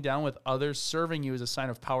while lying down with others serving you is a sign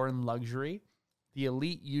of power and luxury. The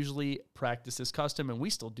elite usually practice this custom, and we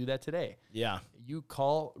still do that today. Yeah. You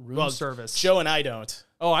call room service. Joe and I don't.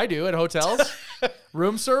 Oh, I do at hotels?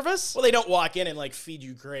 Room service? Well, they don't walk in and, like, feed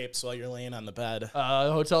you grapes while you're laying on the bed.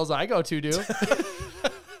 Hotels I go to do.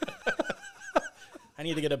 I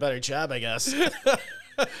need to get a better job, I guess.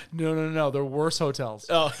 No. They're worse hotels.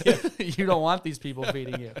 Oh, yeah. You don't want these people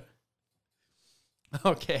feeding you.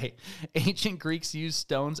 Okay. Ancient Greeks used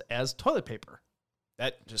stones as toilet paper.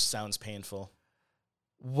 That just sounds painful.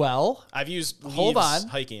 Well, I've used hold on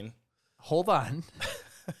hiking. Hold on.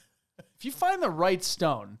 If you find the right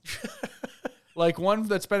stone, like one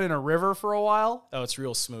that's been in a river for a while. Oh, it's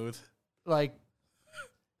real smooth. Like,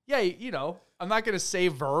 yeah, you know, I'm not going to say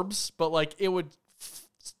verbs, but like it would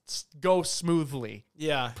go smoothly.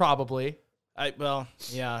 Yeah. Probably.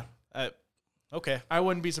 Okay. I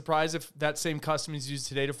wouldn't be surprised if that same custom is used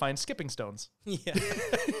today to find skipping stones. Yeah.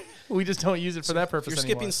 We just don't use it for that purpose anymore. If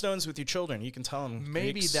you're anymore. skipping stones with your children, you can tell them.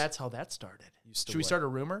 Maybe that's how that started. Should we start a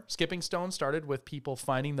rumor? Skipping stones started with people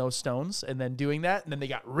finding those stones and then doing that, and then they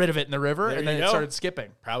got rid of it in the river, and then it started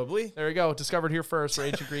skipping. Probably. There you go. Discovered here first for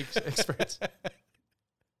ancient Greek experts.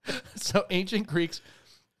 So ancient Greeks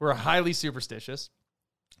were highly superstitious.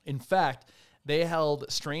 In fact, they held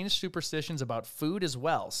strange superstitions about food as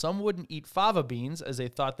well. Some wouldn't eat fava beans as they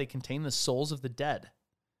thought they contained the souls of the dead.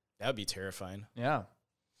 That would be terrifying. Yeah.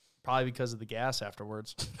 Probably because of the gas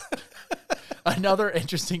afterwards. Another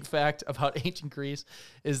interesting fact about ancient Greece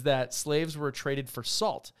is that slaves were traded for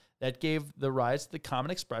salt. That gave the rise to the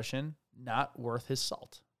common expression, not worth his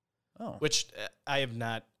salt. Oh. Which I have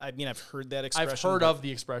not, I've heard that expression. I've heard of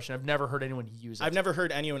the expression. I've never heard anyone use it. I've never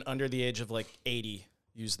heard anyone under the age of like 80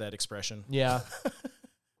 use that expression. Yeah.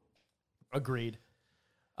 Agreed.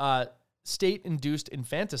 State-induced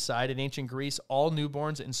infanticide in ancient Greece. All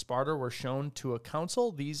newborns in Sparta were shown to a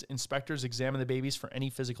council. These inspectors examined the babies for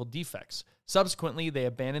any physical defects. Subsequently, they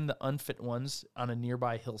abandoned the unfit ones on a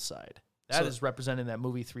nearby hillside. That is represented in that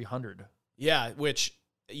movie 300. Yeah, which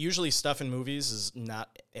usually stuff in movies is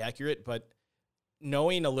not accurate, but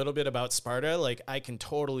knowing a little bit about Sparta, like I can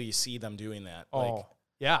totally see them doing that. Oh,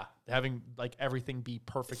 yeah. Having like everything be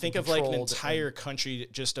perfect. Think of like an entire country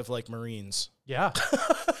just of like Marines. Yeah.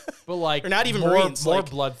 But like, or not even Marines, more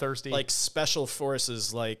like, bloodthirsty, like special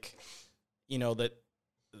forces, like, you know, that,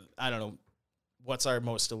 I don't know, what's our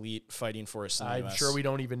most elite fighting force in the I'm US? sure we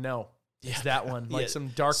don't even know. Yeah. It's that one, like some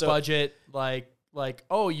dark budget, like,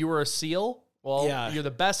 oh, you were a SEAL? Well, you're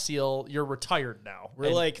the best SEAL. You're retired now.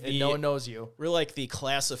 We're and no one knows you. We're like the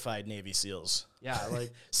classified Navy SEALs. Yeah,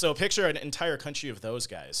 like so picture an entire country of those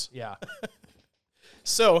guys. Yeah.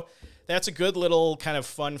 So that's a good little kind of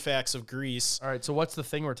fun facts of Greece. All right, so what's the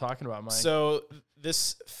thing we're talking about, Mike? So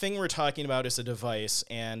this thing we're talking about is a device,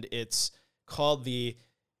 and it's called the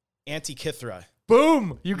Antikythera.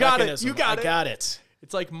 Boom! You got mechanism. it. You got I it. got it.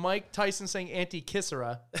 It's like Mike Tyson saying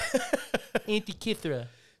Antikythera. Antikythera.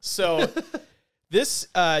 So this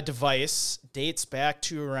device dates back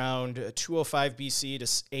to around 205 BC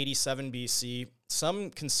to 87 BC. Some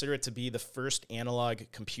consider it to be the first analog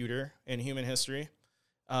computer in human history.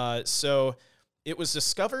 So it was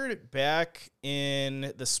discovered back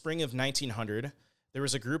in the spring of 1900. There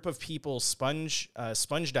was a group of people sponge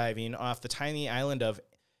diving off the tiny island of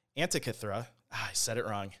Antikythera. I said it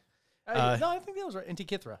wrong. No, I think that was right.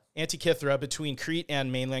 Antikythera. Antikythera between Crete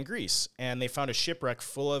and mainland Greece, and they found a shipwreck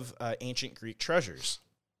full of ancient Greek treasures.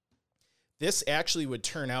 This actually would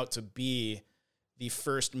turn out to be the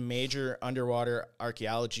first major underwater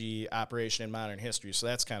archaeology operation in modern history, so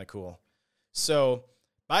that's kind of cool. So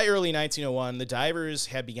by early 1901, the divers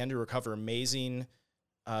had begun to recover amazing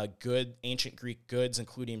good ancient Greek goods,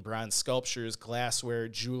 including bronze sculptures, glassware,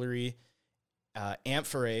 jewelry,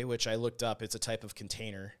 amphorae, which I looked up. It's a type of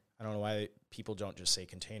container. I don't know why people don't just say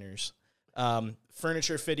containers.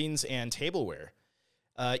 Furniture fittings and tableware.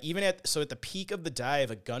 At the peak of the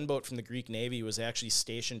dive, a gunboat from the Greek Navy was actually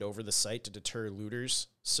stationed over the site to deter looters.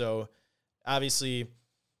 So obviously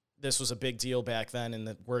this was a big deal back then, and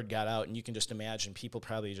the word got out, and you can just imagine people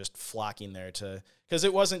probably just flocking there because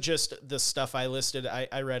it wasn't just the stuff I listed.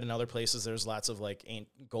 I read in other places there's lots of like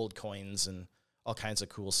gold coins and all kinds of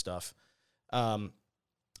cool stuff.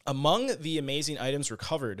 Among the amazing items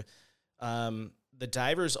recovered, the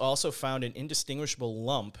divers also found an indistinguishable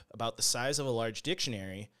lump about the size of a large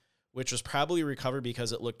dictionary, which was probably recovered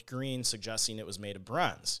because it looked green, suggesting it was made of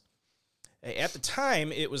bronze. At the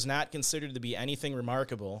time, it was not considered to be anything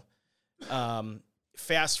remarkable.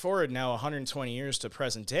 Fast forward now 120 years to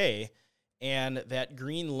present day, and that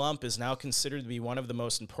green lump is now considered to be one of the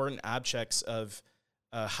most important objects of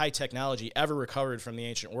high technology ever recovered from the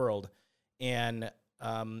ancient world. And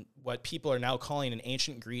what people are now calling an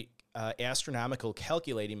ancient Greek astronomical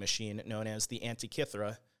calculating machine known as the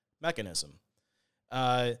Antikythera mechanism.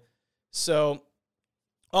 So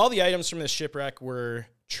all the items from this shipwreck were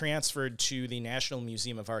transferred to the National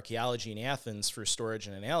Museum of Archaeology in Athens for storage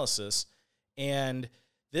and analysis. And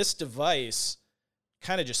this device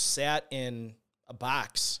kind of just sat in a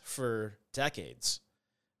box for decades.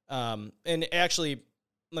 And actually,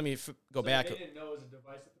 let me go back. They didn't know it was a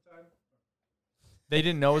device at the time? They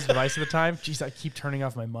didn't know it was a device at the time? Jeez, I keep turning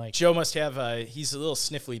off my mic. Joe must have, he's a little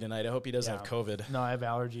sniffly tonight. I hope he doesn't have COVID. No, I have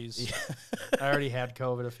allergies. I already had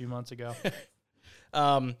COVID a few months ago.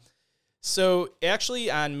 So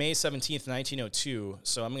actually on May 17th, 1902,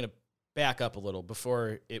 so I'm going to back up a little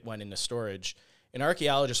before it went into storage, an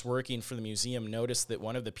archaeologist working for the museum noticed that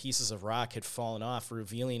one of the pieces of rock had fallen off,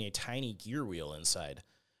 revealing a tiny gear wheel inside,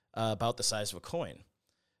 about the size of a coin.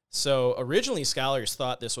 So originally scholars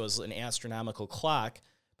thought this was an astronomical clock,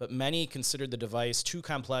 but many considered the device too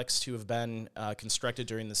complex to have been constructed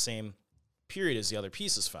during the same period as the other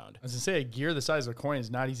pieces found. I was going to say, a gear the size of a coin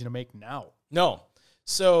is not easy to make now. No.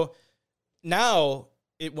 So now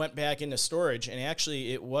it went back into storage, and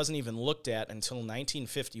actually it wasn't even looked at until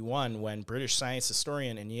 1951 when British science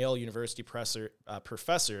historian and Yale University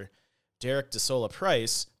professor Derek DeSola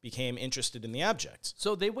Price became interested in the object.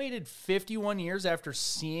 So they waited 51 years after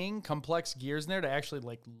seeing complex gears in there to actually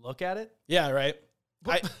like look at it? Yeah, right.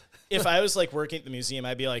 If I was like working at the museum,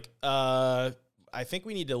 I'd be like, I think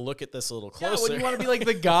we need to look at this a little closer. Yeah, when you want to be like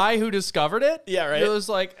the guy who discovered it? Yeah, right. It was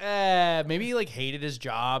like, maybe he like hated his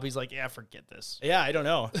job. He's like, yeah, forget this. Yeah, I don't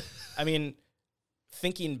know. I mean,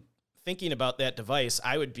 thinking about that device,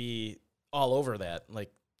 I would be all over that,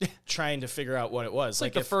 like trying to figure out what it was. It's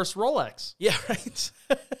like the first Rolex. Yeah, right.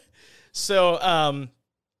 So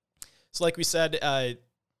like we said,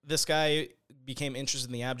 this guy became interested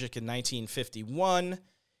in the object in 1951.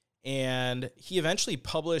 And he eventually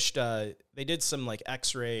published, they did some like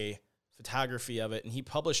X-ray photography of it, and he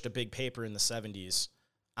published a big paper in the 70s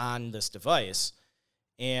on this device.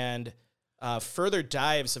 And further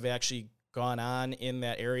dives have actually gone on in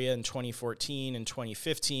that area in 2014 and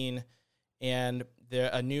 2015. And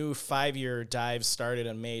a new 5-year dive started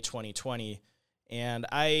in May 2020. And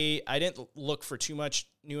I didn't look for too much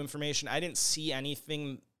new information. I didn't see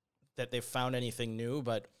anything that they found anything new,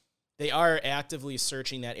 but they are actively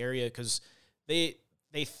searching that area because they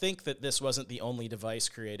think that this wasn't the only device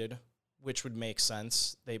created, which would make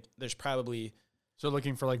sense. There's probably... So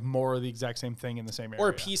looking for like more of the exact same thing in the same area.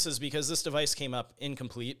 Or pieces, because this device came up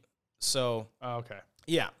incomplete. So... Oh, okay.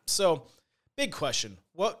 Yeah. So, big question.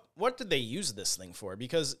 What did they use this thing for?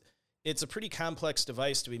 Because it's a pretty complex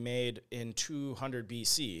device to be made in 200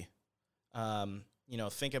 BC.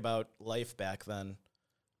 Think about life back then.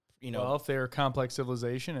 Well, if they were a complex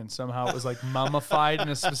civilization and somehow it was like mummified in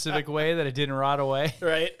a specific way that it didn't rot away.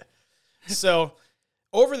 Right. So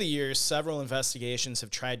over the years, several investigations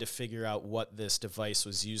have tried to figure out what this device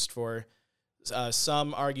was used for.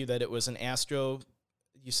 Some argue that it was an astrolabe?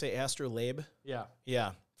 Yeah.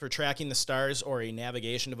 Yeah, for tracking the stars or a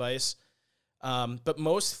navigation device. But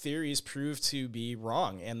most theories proved to be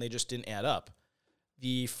wrong, and they just didn't add up.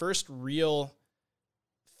 The first real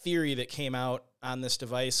theory that came out on this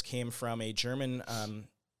device came from a German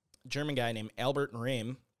guy named Albert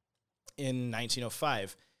Rehm in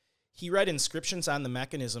 1905. He read inscriptions on the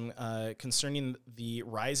mechanism concerning the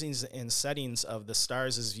risings and settings of the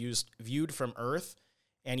stars as viewed from Earth,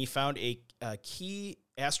 and he found a key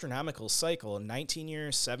astronomical cycle, 19-year,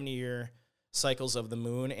 70-year cycles of the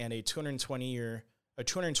moon, and a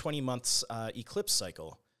 220 months eclipse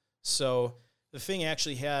cycle. So the thing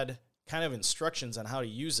actually had kind of instructions on how to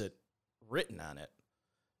use it written on it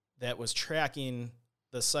that was tracking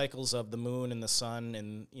the cycles of the moon and the sun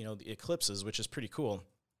and, the eclipses, which is pretty cool.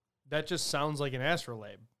 That just sounds like an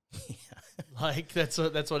astrolabe. Yeah. Like that's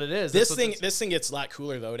what it is. This thing gets a lot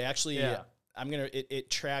cooler though. It actually, yeah. It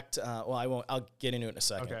tracked, I'll get into it in a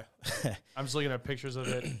second. Okay. I'm just looking at pictures of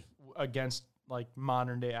it against like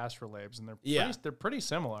modern day astrolabes, and they're pretty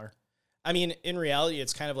similar. I mean, in reality,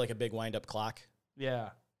 it's kind of like a big wind up clock. Yeah.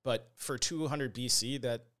 But for 200 BC,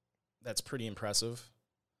 that's pretty impressive.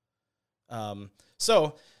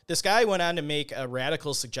 So this guy went on to make a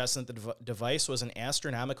radical suggestion that the device was an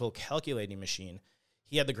astronomical calculating machine.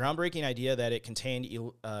 He had the groundbreaking idea that it contained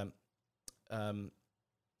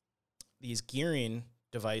these gearing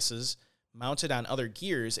devices mounted on other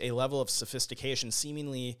gears, a level of sophistication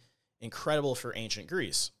seemingly incredible for ancient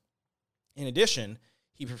Greece. In addition,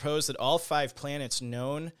 he proposed that all 5 planets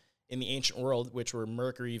known in the ancient world, which were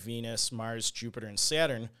Mercury, Venus, Mars, Jupiter, and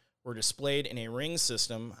Saturn, were displayed in a ring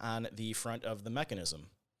system on the front of the mechanism.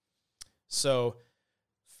 So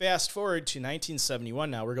fast forward to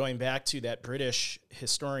 1971 now. We're going back to that British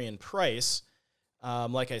historian Price.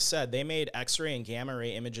 Like I said, they made X-ray and gamma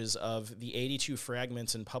ray images of the 82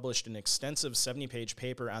 fragments and published an extensive 70-page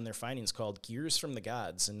paper on their findings called Gears from the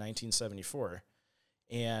Gods in 1974.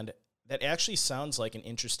 And that actually sounds like an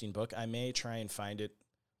interesting book. I may try and find it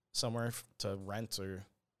somewhere to rent or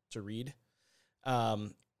to read.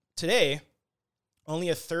 Today, only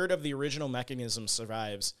a third of the original mechanism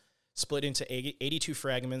survives, split into 82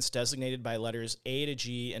 fragments designated by letters A to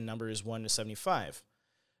G and numbers 1 to 75.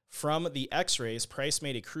 From the X-rays, Price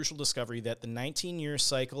made a crucial discovery that the 19-year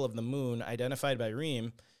cycle of the moon identified by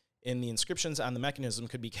Rehm in the inscriptions on the mechanism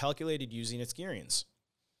could be calculated using its gearings.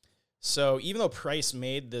 So even though Price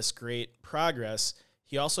made this great progress,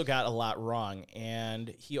 he also got a lot wrong, and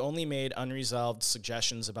he only made unresolved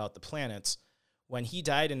suggestions about the planets. When he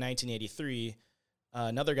died in 1983,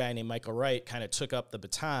 another guy named Michael Wright kind of took up the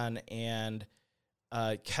baton and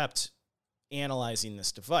kept analyzing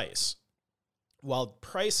this device. While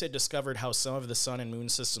Price had discovered how some of the sun and moon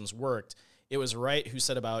systems worked, it was Wright who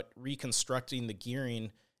set about reconstructing the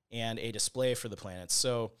gearing and a display for the planets.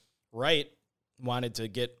 So Wright wanted to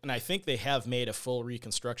get, and I think they have made a full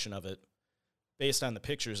reconstruction of it based on the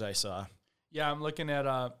pictures I saw. Yeah, I'm looking at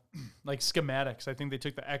like schematics. I think they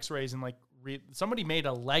took the X-rays and like somebody made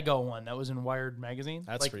a Lego one that was in Wired magazine.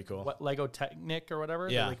 That's like, pretty cool. What, Lego Technic or whatever.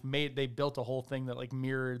 Yeah. They built a whole thing that like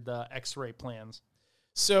mirrored the X-ray plans.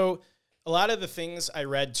 So a lot of the things I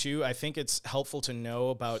read too, I think it's helpful to know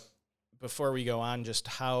about before we go on just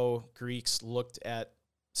how Greeks looked at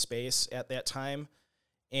space at that time.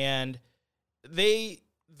 And they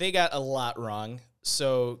got a lot wrong.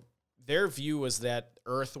 So their view was that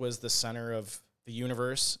Earth was the center of the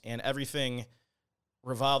universe and everything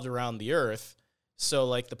revolved around the Earth. So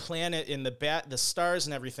like the planet in the stars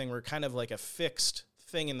and everything were kind of like a fixed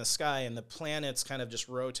thing in the sky, and the planets kind of just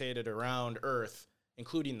rotated around Earth,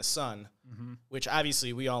 including the sun, which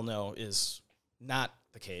obviously we all know is not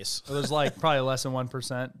the case. So there's like probably less than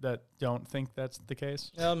 1% that don't think that's the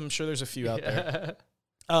case. I'm sure there's a few out there.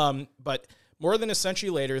 But more than a century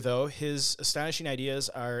later, though, his astonishing ideas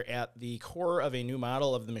are at the core of a new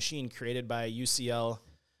model of the machine created by a UCL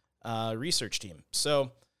research team.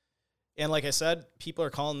 So, and like I said, people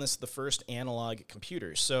are calling this the first analog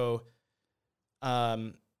computer. So, I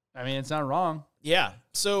mean, it's not wrong. Yeah.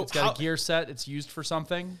 So it's got a gear set. It's used for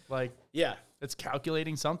something. Like, yeah, it's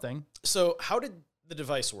calculating something. So how did the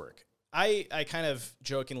device work? I kind of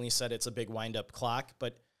jokingly said it's a big wind-up clock,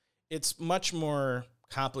 but it's much more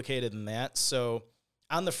complicated than that. So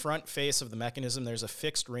on the front face of the mechanism, there's a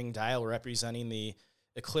fixed ring dial representing the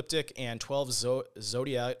ecliptic, and 12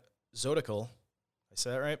 zodiacal. I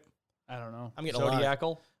say that right? I don't know. I'm getting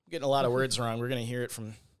Zodiacal. a lot of words wrong. We're going to hear it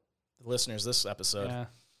from the listeners this episode. Yeah,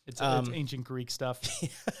 it's ancient Greek stuff.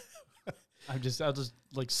 I'll just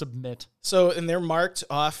like submit. So, and they're marked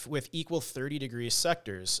off with equal 30-degree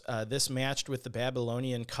sectors. This matched with the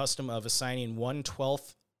Babylonian custom of assigning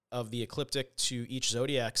 1/12 of the ecliptic to each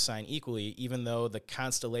zodiac sign equally, even though the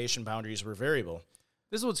constellation boundaries were variable.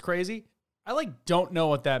 This is what's crazy. I don't know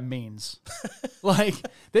what that means.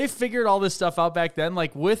 They figured all this stuff out back then.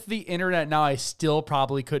 With the internet now, I still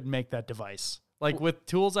probably couldn't make that device. With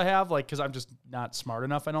tools I have, because I'm just not smart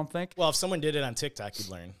enough, I don't think. Well, if someone did it on TikTok, you'd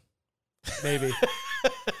learn. Maybe.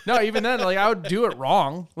 No, even then, I would do it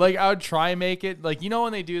wrong. I would try and make it,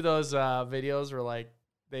 when they do those videos where,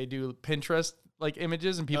 they do Pinterest,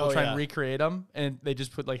 images and people try and recreate them, and they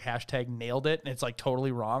just put, hashtag nailed it, and it's,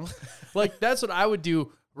 totally wrong. That's what I would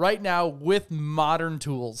do right now with modern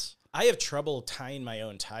tools. I have trouble tying my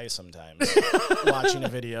own tie sometimes watching a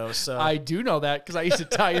video. So I do know that because I used to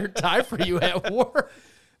tie your tie for you at work.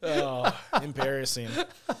 Oh, embarrassing.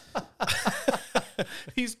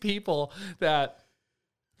 These people that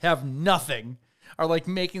have nothing are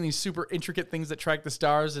making these super intricate things that track the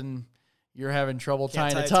stars, and you're having trouble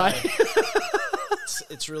tying a tie.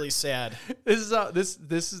 It's really sad. This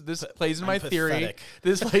plays in my theory.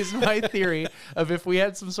 This plays in my theory of if we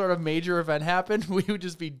had some sort of major event happen, we would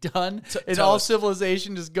just be done, and all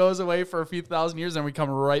civilization just goes away for a few thousand years, and we come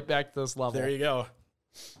right back to this level. There you go.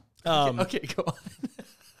 Okay, go on.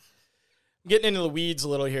 Getting into the weeds a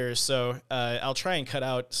little here, so I'll try and cut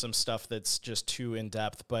out some stuff that's just too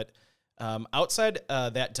in-depth, but outside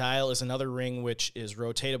that dial is another ring which is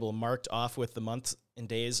rotatable, marked off with the months and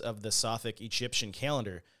days of the Sothic Egyptian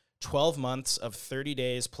calendar, 12 months of 30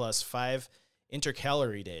 days plus 5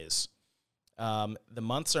 intercalary days. The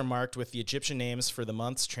months are marked with the Egyptian names for the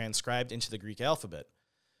months transcribed into the Greek alphabet.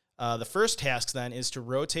 The first task, then, is to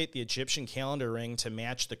rotate the Egyptian calendar ring to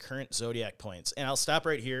match the current zodiac points. And I'll stop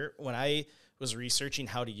right here. When I was researching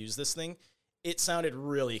how to use this thing, it sounded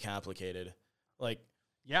really complicated.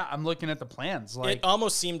 Yeah, I'm looking at the plans. It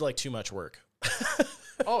almost seemed like too much work.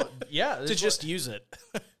 Oh, yeah. To just use it.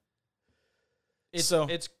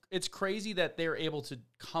 It's crazy that they're able to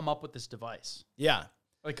come up with this device. Yeah.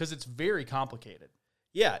 Because it's very complicated.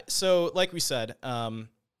 Yeah, so like we said,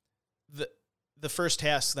 the first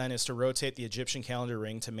task then is to rotate the Egyptian calendar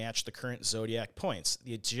ring to match the current zodiac points.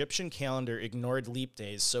 The Egyptian calendar ignored leap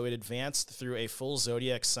days, so it advanced through a full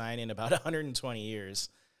zodiac sign in about 120 years.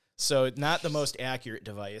 So not the most accurate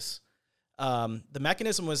device. The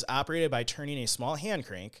mechanism was operated by turning a small hand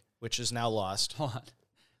crank, which is now lost. Hold on.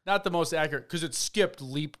 Not the most accurate, because it skipped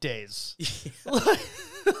leap days.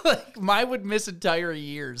 Mine would miss entire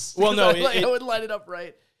years. Well, no. I would line it up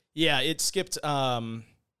right. Yeah, it skipped, did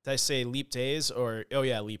I say leap days?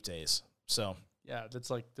 Leap days. So. Yeah,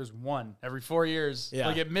 that's there's one every 4 years.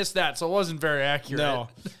 Yeah. It missed that, so it wasn't very accurate. No.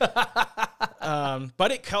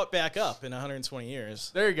 But it caught back up in 120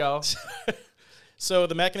 years. There you go. So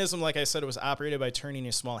the mechanism, like I said, was operated by turning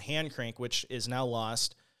a small hand crank, which is now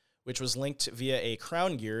lost, which was linked via a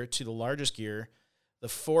crown gear to the largest gear. The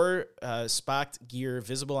 4 spoked gear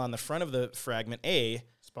visible on the front of the fragment A.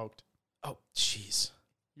 Spoked. Oh, jeez.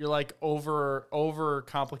 You're over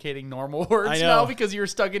complicating normal words I know. now because you're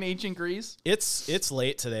stuck in ancient Greece. It's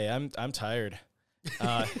late today. I'm tired.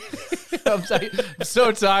 I'm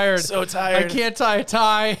so tired. So tired. I can't tie a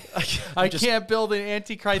tie. I can't build an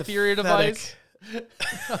anti-criteria device.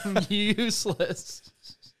 I'm useless.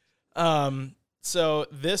 So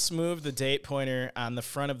this moved the date pointer on the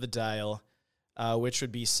front of the dial, which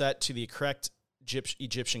would be set to the correct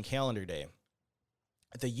Egyptian calendar day.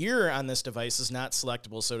 The year on this device is not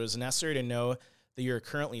selectable, so it is necessary to know the year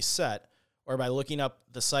currently set, or by looking up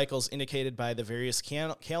the cycles indicated by the various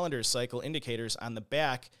calendar cycle indicators on the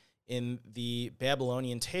back in the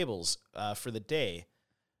Babylonian tables for the day.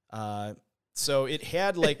 So it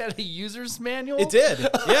had it had a user's manual? It did,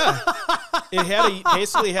 yeah. It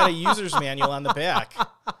basically had a user's manual on the back.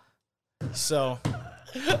 So...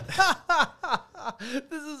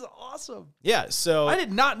 This is awesome. Yeah, so... I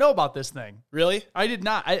did not know about this thing. Really? I did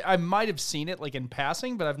not. I might have seen it in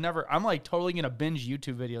passing, but I'm totally going to binge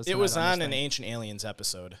YouTube videos. It was on an Ancient Aliens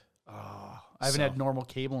episode. Oh, I haven't had normal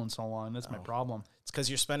cable in so long. That's my problem. It's because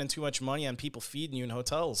you're spending too much money on people feeding you in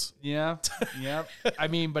hotels. Yeah, yeah.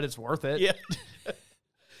 But it's worth it. Yeah.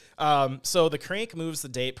 So the crank moves the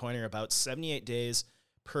date pointer about 78 days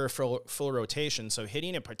per full rotation, so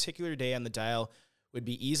hitting a particular day on the dial would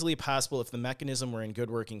be easily possible if the mechanism were in good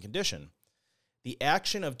working condition. The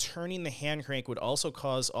action of turning the hand crank would also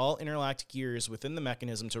cause all interlocked gears within the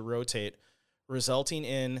mechanism to rotate, resulting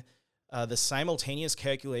in the simultaneous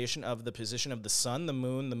calculation of the position of the sun, the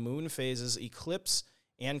moon phases, eclipse,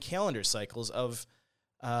 and calendar cycles of,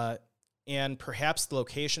 and perhaps the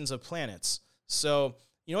locations of planets. So,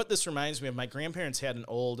 you know what this reminds me of? My grandparents had an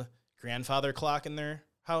old grandfather clock in their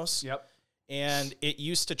house. Yep. And it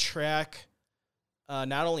used to track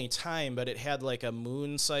not only time, but it had like a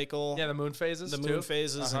moon cycle. Yeah, the moon phases.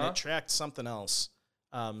 And it tracked something else.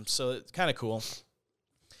 So it's kind of cool.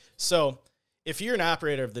 So if you're an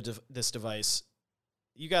operator of this device,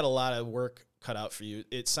 you got a lot of work cut out for you.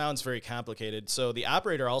 It sounds very complicated. So the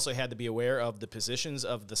operator also had to be aware of the positions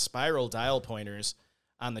of the spiral dial pointers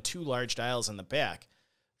on the two large dials in the back.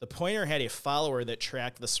 The pointer had a follower that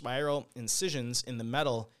tracked the spiral incisions in the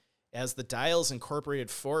metal as the dials incorporated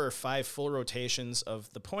 4 or 5 full rotations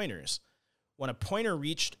of the pointers. When a pointer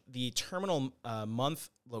reached the terminal month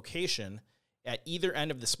location at either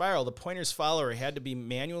end of the spiral, the pointer's follower had to be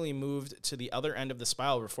manually moved to the other end of the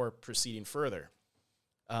spiral before proceeding further.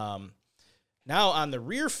 Now, on the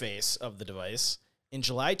rear face of the device, in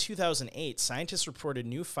July 2008, scientists reported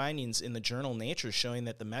new findings in the journal Nature showing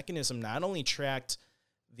that the mechanism not only tracked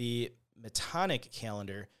the Metonic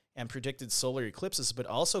calendar and predicted solar eclipses, but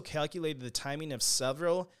also calculated the timing of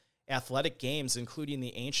several athletic games, including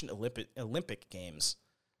the ancient Olympic Games.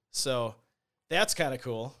 So that's kind of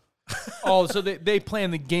cool. Oh, so they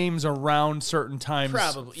plan the games around certain times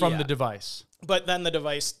from the device. But then the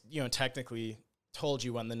device, technically told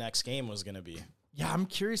you when the next game was going to be. Yeah, I'm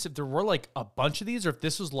curious if there were like a bunch of these or if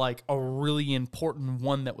this was like a really important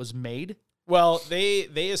one that was made. Well,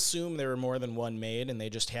 they assume there were more than one made, and they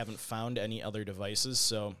just haven't found any other devices.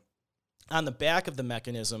 So on the back of the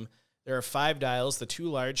mechanism, there are 5 dials, the 2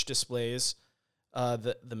 large displays,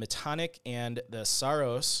 the Metonic and the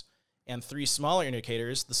Saros, and 3 smaller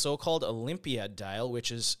indicators, the so-called Olympiad dial, which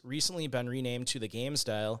has recently been renamed to the Games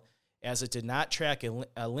dial, as it did not track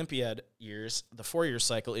Olympiad years. The 4-year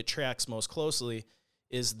cycle it tracks most closely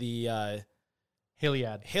is the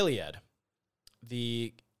Haliad.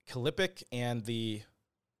 The Callippic and the,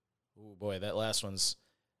 oh boy, that last one's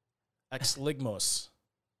Exligmos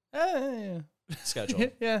schedule.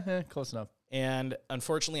 Yeah, close enough. And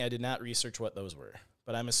unfortunately, I did not research what those were,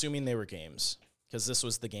 but I'm assuming they were games because this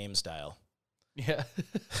was the Games dial. Yeah.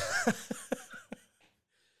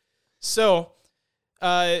 So,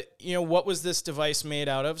 what was this device made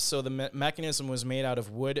out of? So the mechanism was made out of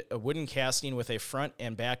wood, a wooden casting with a front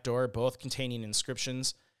and back door, both containing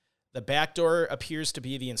inscriptions. The back door appears to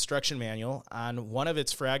be the instruction manual. On one of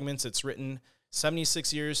its fragments, it's written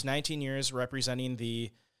 76 years, 19 years, representing the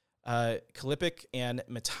Callippic and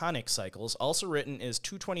Metonic cycles. Also written is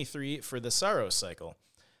 223 for the Saros cycle.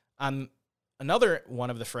 On another one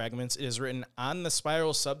of the fragments, it is written on the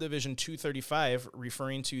spiral subdivision 235,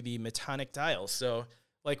 referring to the Metonic dial. So,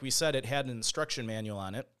 like we said, it had an instruction manual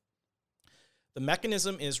on it. The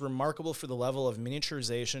mechanism is remarkable for the level of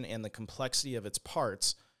miniaturization and the complexity of its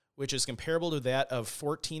parts, which is comparable to that of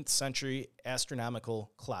 14th century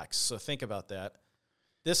astronomical clocks. So think about that.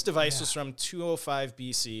 This device was from 205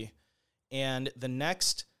 BC, and the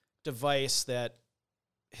next device that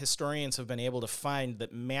historians have been able to find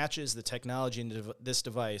that matches the technology in this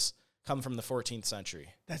device come from the 14th century.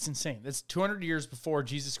 That's insane. That's 200 years before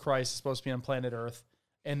Jesus Christ is supposed to be on planet Earth,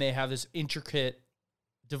 and they have this intricate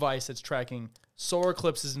device that's tracking solar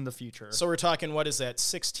eclipses in the future. So we're talking, what is that,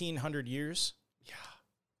 1,600 years? Yeah.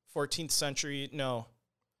 14th century, no.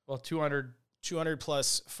 Well, 200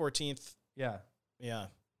 plus 14th. Yeah. Yeah.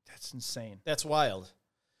 That's insane. That's wild.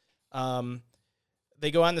 They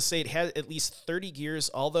go on to say it had at least 30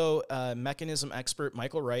 gears, although mechanism expert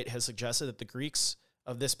Michael Wright has suggested that the Greeks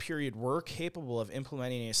of this period were capable of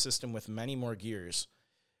implementing a system with many more gears.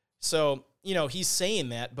 So, he's saying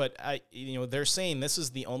that, but they're saying this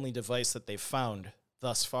is the only device that they've found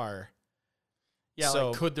thus far. Yeah,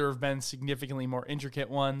 so, could there have been significantly more intricate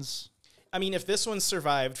ones? I mean, if this one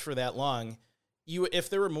survived for that long, if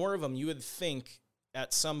there were more of them, you would think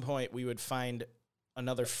at some point we would find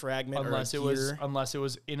another fragment unless it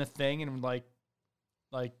was in a thing and like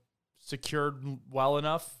secured well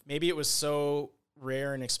enough. Maybe it was so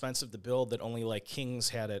rare and expensive to build that only like kings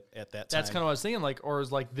had it at that time. That's kind of what I was thinking, or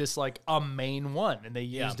is like this like a main one and they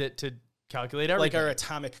used it to calculate everything. Like our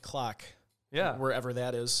atomic clock. Yeah. Wherever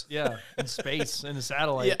that is. Yeah. In space, in a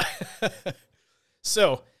satellite. Yeah.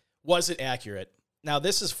 So, was it accurate? Now,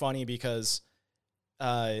 this is funny because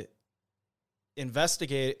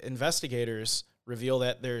investigators reveal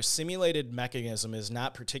that their simulated mechanism is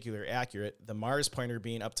not particularly accurate, the Mars pointer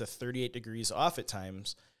being up to 38 degrees off at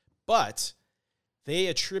times, but they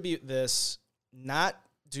attribute this not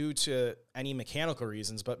due to any mechanical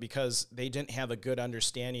reasons, but because they didn't have a good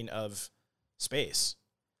understanding of space.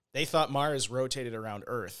 They thought Mars rotated around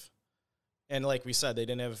Earth. And like we said, they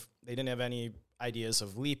didn't have any ideas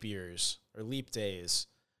of leap years or leap days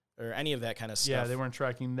or any of that kind of stuff. Yeah, they weren't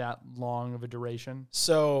tracking that long of a duration.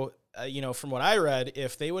 So, from what I read,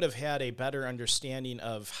 if they would have had a better understanding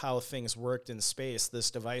of how things worked in space,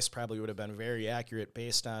 this device probably would have been very accurate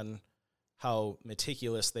based on how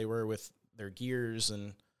meticulous they were with their gears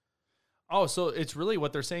and... Oh, so it's really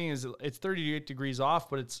what they're saying is it's 38 degrees off,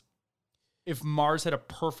 but if Mars had a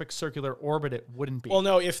perfect circular orbit, it wouldn't be. Well,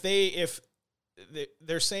 no, if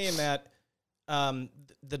they're saying that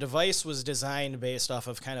the device was designed based off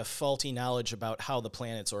of kind of faulty knowledge about how the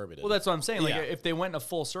planets orbited. Well, that's what I'm saying. Like, if they went in a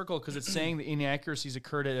full circle, because it's saying the inaccuracies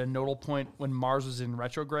occurred at a nodal point when Mars was in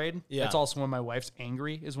retrograde. Yeah. That's also when my wife's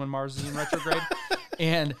angry, is when Mars is in retrograde.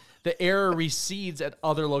 And the error recedes at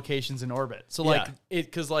other locations in orbit. So,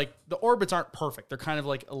 because the orbits aren't perfect. They're kind of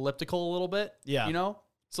like elliptical a little bit. Yeah. You know?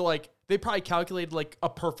 So, like, they probably calculated like a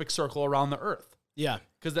perfect circle around the Earth. Yeah.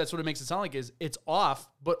 Because that's what it makes it sound like is it's off,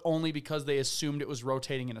 but only because they assumed it was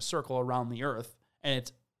rotating in a circle around the Earth. And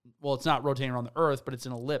it's not rotating around the Earth, but it's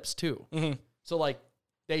an ellipse too. Mm-hmm. So like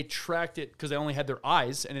they tracked it because they only had their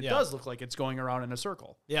eyes, and it does look like it's going around in a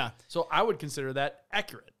circle. Yeah. So I would consider that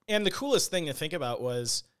accurate. And the coolest thing to think about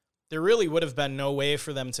was there really would have been no way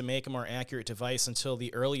for them to make a more accurate device until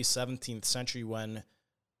the early 17th century when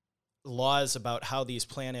laws about how these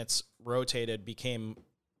planets rotated became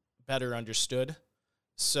better understood.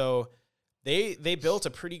 So they built a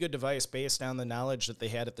pretty good device based on the knowledge that they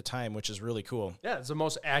had at the time, which is really cool. Yeah, it's the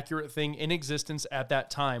most accurate thing in existence at that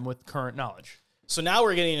time with current knowledge. So now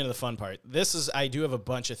we're getting into the fun part. I do have a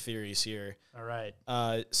bunch of theories here. All right.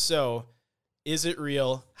 So is it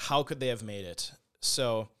real? How could they have made it?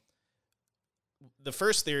 So the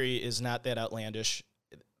first theory is not that outlandish.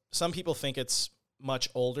 Some people think it's much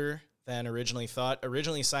older than originally thought.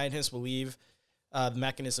 Originally, scientists believe the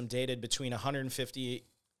mechanism dated between 150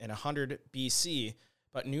 and 100 BC,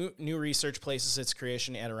 but new research places its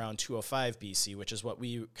creation at around 205 BC, which is what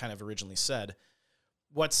we kind of originally said.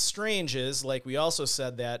 What's strange is, like we also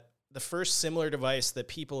said, that the first similar device that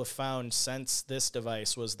people have found since this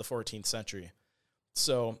device was the 14th century.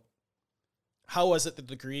 So how was it that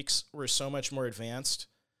the Greeks were so much more advanced,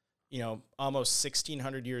 almost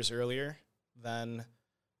 1,600 years earlier than,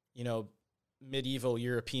 medieval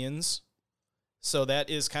Europeans? So that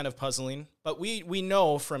is kind of puzzling. But we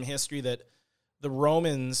know from history that the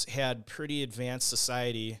Romans had pretty advanced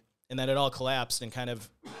society and that it all collapsed and kind of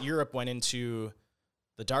Europe went into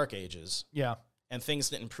the Dark Ages. Yeah. And things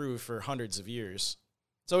didn't improve for hundreds of years.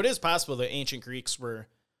 So it is possible that ancient Greeks were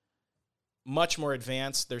much more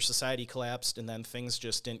advanced, their society collapsed, and then things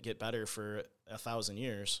just didn't get better for 1,000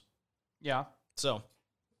 years. Yeah. So.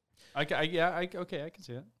 I can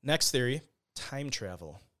see it. Next theory, time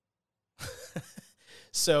travel.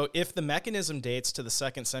 So if the mechanism dates to the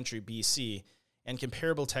 2nd century BC and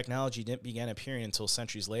comparable technology didn't begin appearing until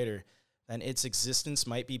centuries later, then its existence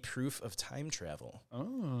might be proof of time travel. Oh.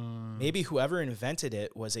 Maybe whoever invented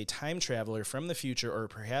it was a time traveler from the future, or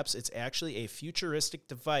perhaps it's actually a futuristic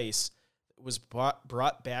device that was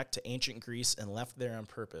brought back to ancient Greece and left there on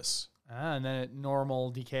purpose. And then it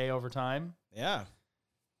normal decay over time. Yeah.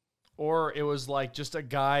 Or it was like just a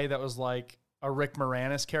guy that was like a Rick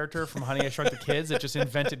Moranis character from Honey, I Shrunk the Kids that just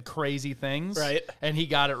invented crazy things. Right. And he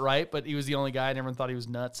got it right, but he was the only guy, and everyone thought he was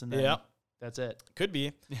nuts. And then that's it. Could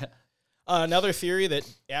be. Yeah. Another theory that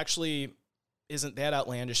actually isn't that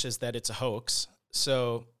outlandish is that it's a hoax.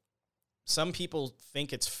 So some people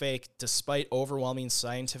think it's fake despite overwhelming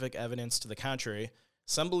scientific evidence to the contrary.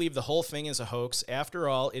 Some believe the whole thing is a hoax. After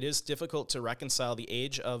all, it is difficult to reconcile the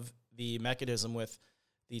age of the mechanism with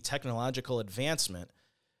the technological advancement.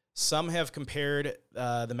 Some have compared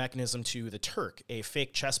the mechanism to the Turk, a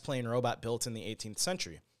fake chess-playing robot built in the 18th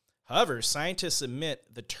century. However, scientists admit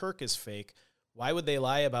the Turk is fake. Why would they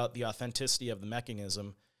lie about the authenticity of the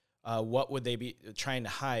mechanism? What would they be trying to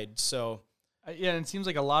hide? So, and it seems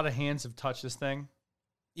like a lot of hands have touched this thing.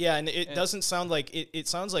 Yeah, and it doesn't sound like it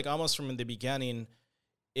sounds like almost from the beginning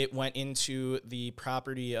it went into the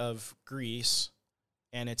property of Greece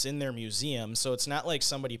and it's in their museum. So it's not like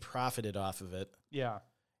somebody profited off of it. Yeah.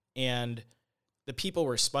 And the people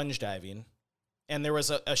were sponge diving, and there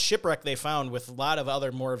was a shipwreck they found with a lot of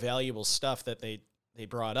other more valuable stuff that they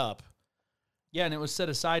brought up. Yeah, and it was set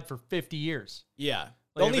aside for 50 years. Yeah.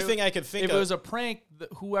 The only thing I could think of... If it was a prank,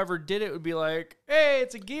 whoever did it would be like, hey,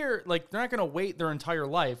 it's a gear. Like, they're not going to wait their entire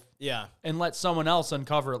life and let someone else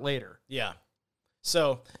uncover it later. Yeah.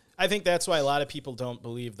 So I think that's why a lot of people don't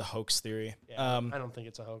believe the hoax theory. Yeah, I don't think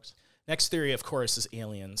it's a hoax. Next theory, of course, is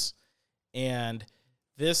aliens. And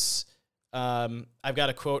this, I've got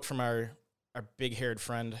a quote from our our big-haired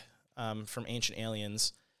friend from Ancient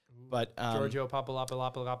Aliens. But Giorgio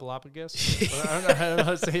Papalopoulos. I don't know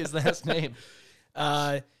how to say his last name.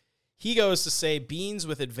 He goes to say beings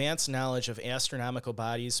with advanced knowledge of astronomical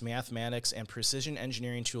bodies, mathematics, and precision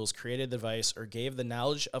engineering tools created the device or gave the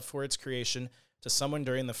knowledge up for its creation to someone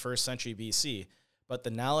during the 1st century BC, but the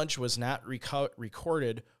knowledge was not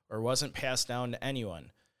recorded or wasn't passed down to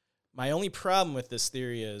anyone. My only problem with this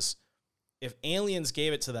theory is if aliens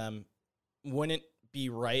gave it to them, wouldn't it be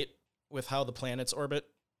right with how the planets orbit?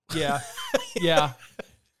 Yeah. Yeah.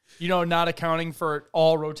 Not accounting for it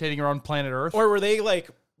all rotating around planet Earth. Or were they like,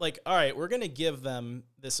 all right, we're going to give them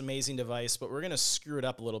this amazing device, but we're going to screw it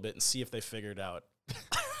up a little bit and see if they figure it out.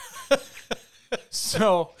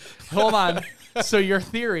 So, hold on. So your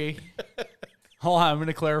theory, hold on, I'm going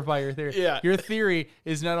to clarify your theory. Yeah. Your theory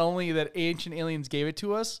is not only that ancient aliens gave it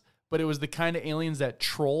to us, but it was the kind of aliens that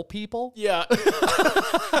troll people. Yeah.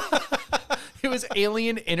 It was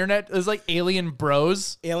alien internet. It was like alien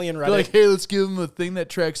bros. Alien Reddit. They're like, hey, let's give them a thing that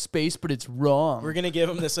tracks space, but it's wrong. We're going to give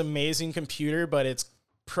them this amazing computer, but it's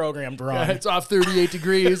programmed wrong. Yeah, it's off 38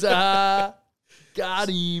 degrees. Got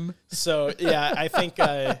him. So, yeah, I think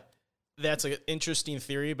that's an interesting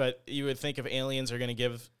theory, but you would think if aliens are going to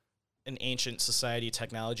give an ancient society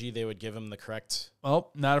technology, they would give them the correct...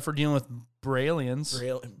 Well, not if we're dealing with Bro-aliens.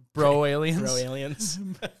 Bro-aliens.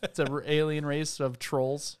 It's an alien race of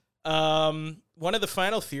trolls. One of the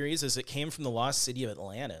final theories is it came from the lost city of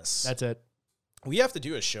Atlantis. That's it. We have to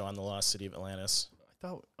do a show on the lost city of Atlantis.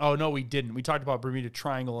 Oh, no, we didn't. We talked about Bermuda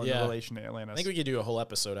Triangle in relation to Atlantis. I think we could do a whole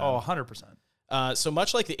episode on it. 100%. So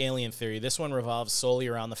much like the alien theory, this one revolves solely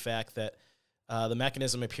around the fact that the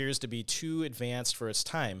mechanism appears to be too advanced for its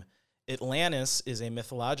time. Atlantis is a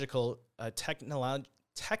mythological,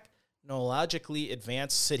 technologically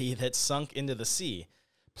advanced city that sunk into the sea.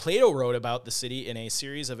 Plato wrote about the city in a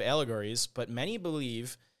series of allegories, but many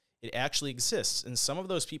believe it actually exists, and some of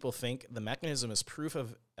those people think the mechanism is proof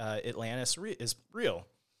of Atlantis is real.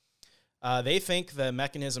 They think the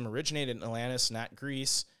mechanism originated in Atlantis, not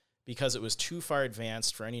Greece, because it was too far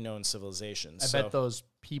advanced for any known civilization. I bet those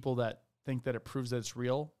people that think that it proves that it's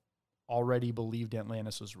real already believed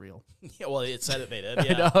Atlantis was real. Yeah, well, it said it they did.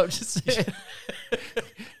 Yeah. I know, I'm just saying.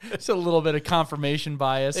 It's a little bit of confirmation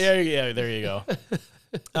bias. Yeah, there you go.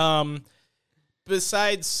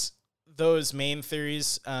 Besides those main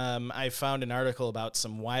theories, I found an article about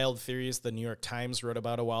some wild theories the New York Times wrote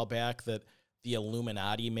about a while back, that the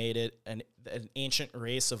Illuminati made it, an ancient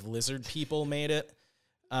race of lizard people made it.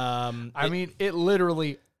 I mean, it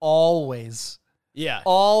literally always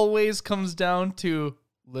comes down to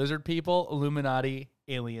lizard people, Illuminati,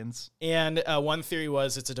 aliens. And one theory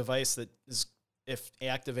was it's a device that is, if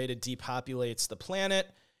activated, depopulates the planet.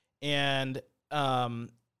 And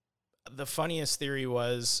the funniest theory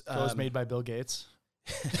was... So it was made by Bill Gates.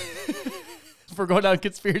 If we're going down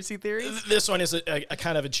conspiracy theories? This one is a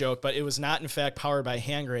kind of a joke, but it was not, in fact, powered by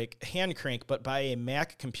hand crank, but by a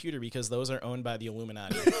Mac computer, because those are owned by the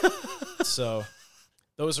Illuminati. So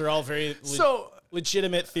those are all very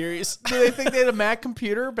legitimate theories. Do they think they had a Mac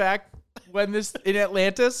computer back when in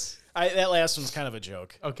Atlantis? That last one's kind of a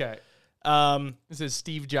joke. Okay. This is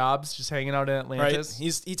Steve Jobs just hanging out in Atlantis.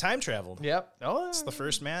 Right. He time traveled. Yep. Oh, it's the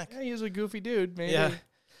first Mac. Yeah, he was a goofy dude. Maybe. Yeah.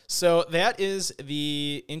 So that is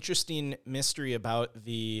the interesting mystery about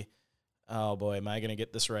the. Oh boy, am I going to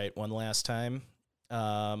get this right one last time?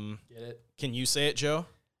 Get it? Can you say it, Joe?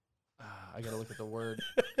 I got to look at the word.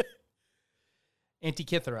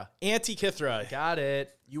 Antikythera. Antikythera. Got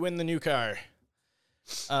it. You win the new car.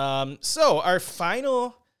 So our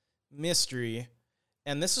final mystery.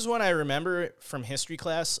 And this is one I remember from history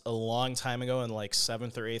class a long time ago in like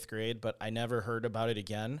 7th or 8th grade, but I never heard about it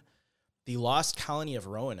again. The Lost Colony of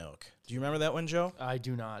Roanoke. Do you remember that one, Joe? I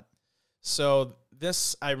do not. So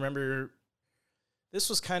I remember this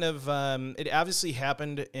was kind of, it obviously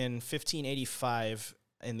happened in 1585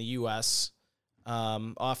 in the U.S.,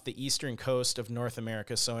 off the eastern coast of North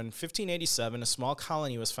America. So in 1587, a small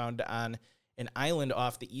colony was found on an island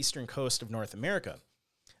off the eastern coast of North America.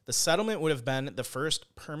 The settlement would have been the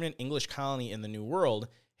first permanent English colony in the New World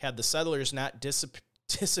had the settlers not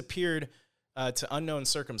disappeared to unknown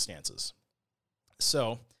circumstances.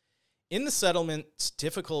 So, in the settlement's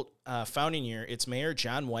difficult founding year, its mayor,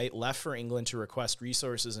 John White, left for England to request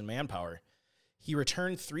resources and manpower. He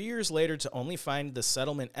returned 3 years later to only find the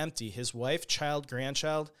settlement empty. His wife, child,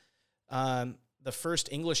 grandchild, the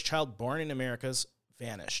first English child born in America's,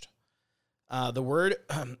 vanished. The word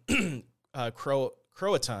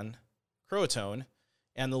Croatoan,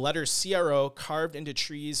 and the letters CRO carved into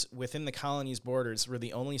trees within the colony's borders were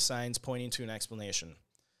the only signs pointing to an explanation.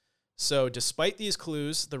 So despite these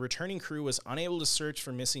clues, the returning crew was unable to search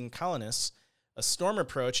for missing colonists. A storm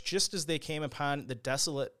approached just as they came upon the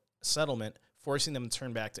desolate settlement, forcing them to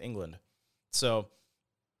turn back to England. So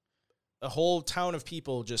a whole town of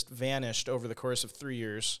people just vanished over the course of 3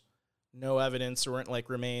 years. No evidence. There weren't like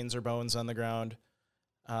remains or bones on the ground.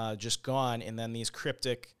 Just gone. And then these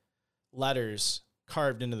cryptic letters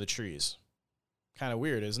carved into the trees. Kind of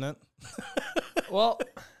weird, isn't it? Well,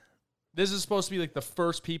 this is supposed to be like the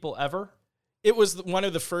first people ever. It was one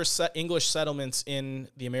of the first English settlements in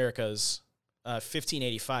the Americas,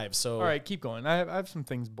 1585. So, all right, keep going. I have some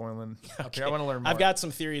things boiling up here. I want to learn more. I've got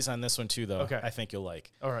some theories on this one too, though. Okay. I think you'll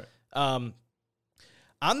like. All right.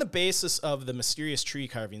 On the basis of the mysterious tree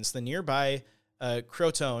carvings, the nearby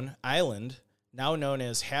Croton Island, now known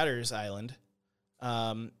as Hatteras Island,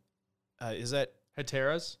 is that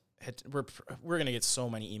Hatteras? We're gonna get so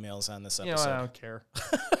many emails on this You episode. know, I don't care.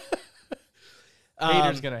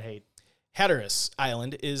 Haters gonna hate. Hatteras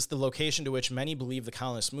Island is the location to which many believe the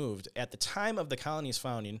colonists moved. At the time of the colony's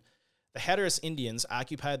founding, the Hatteras Indians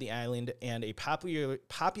occupied the island, and a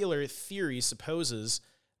popular theory supposes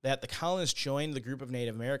that the colonists joined the group of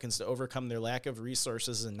Native Americans to overcome their lack of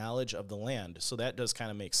resources and knowledge of the land. So that does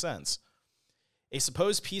kind of make sense. A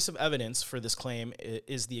supposed piece of evidence for this claim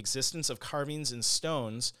is the existence of carvings in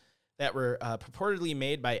stones that were purportedly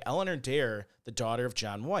made by Eleanor Dare, the daughter of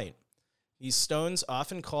John White. These stones,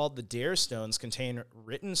 often called the Dare Stones, contain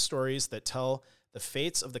written stories that tell the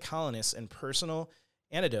fates of the colonists and personal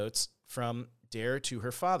anecdotes from Dare to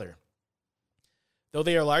her father. Though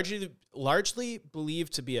they are largely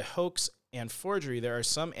believed to be a hoax and forgery, there are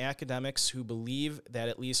some academics who believe that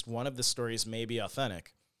at least one of the stories may be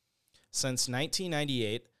authentic. Since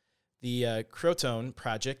 1998, the Croton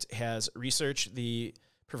Project has researched the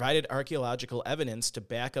provided archaeological evidence to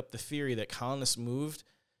back up the theory that colonists moved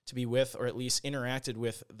to be with or at least interacted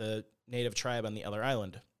with the native tribe on the other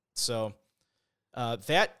island. So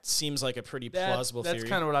that seems like a pretty plausible theory. That's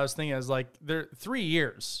kind of what I was thinking. Is like, they're 3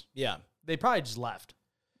 years. Yeah. They probably just left.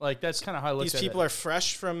 Like, that's kind of how I looked at it. These people are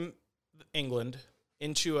fresh from England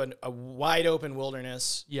into a wide open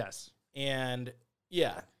wilderness. Yes. And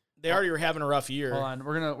yeah, they already were having a rough year. Hold on.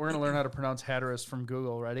 We're gonna learn how to pronounce Hatteras from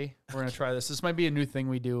Google. Ready? We're gonna try this. This might be a new thing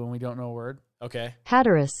we do when we don't know a word. Okay.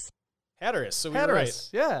 Hatteras. Hatteras. So we were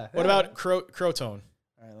Hatteras. right. Yeah. What about Croton?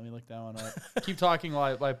 All right, let me look that one up. Keep talking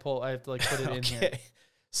while I pull. I have to like put it in here.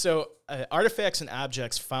 So artifacts and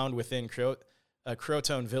objects found within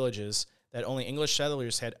Croton villages that only English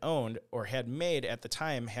settlers had owned or had made at the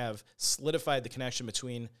time have solidified the connection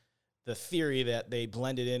between the theory that they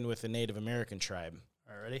blended in with the Native American tribe.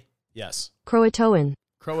 All right, ready? Yes. Croatoan.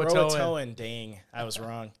 Croatoan. Dang, I was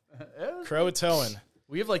wrong. Croatoan.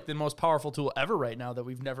 We have like the most powerful tool ever right now that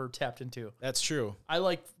we've never tapped into. That's true. I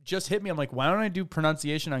like just hit me. I'm like, why don't I do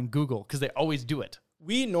pronunciation on Google? Because they always do it.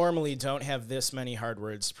 We normally don't have this many hard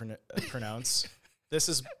words to pronounce. This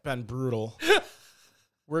has been brutal.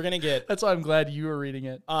 We're going to get... That's why I'm glad you were reading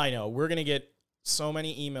it. I know. We're going to get so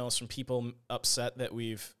many emails from people upset that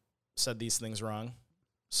we've said these things wrong.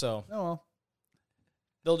 So... Oh, well.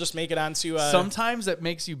 They'll just make it onto... Sometimes it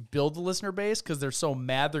makes you build the listener base because they're so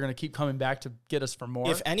mad they're going to keep coming back to get us for more.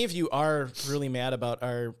 If any of you are really mad about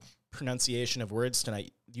our pronunciation of words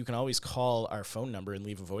tonight, you can always call our phone number and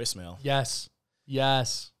leave a voicemail. Yes.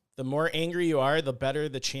 Yes. The more angry you are, the better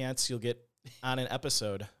the chance you'll get on an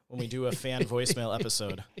episode when we do a fan voicemail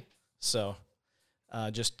episode. So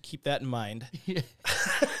just keep that in mind.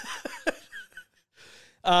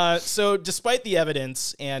 So despite the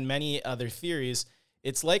evidence and many other theories,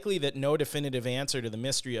 it's likely that no definitive answer to the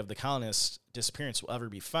mystery of the colonists' disappearance will ever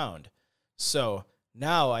be found. So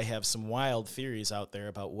now I have some wild theories out there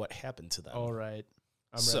about what happened to them. All right.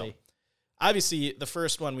 I'm So, ready. obviously, the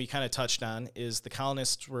first one we kind of touched on is the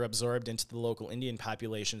colonists were absorbed into the local Indian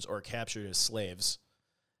populations or captured as slaves.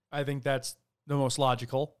 I think that's the most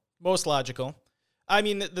logical. Most logical. I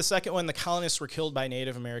mean, the second one, the colonists were killed by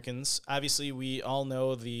Native Americans. Obviously, we all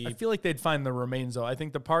know the... I feel like they'd find the remains, though. I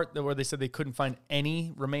think the part where they said they couldn't find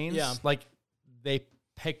any remains, Yeah. like they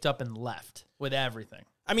picked up and left with everything.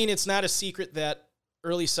 I mean, it's not a secret that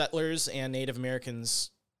early settlers and Native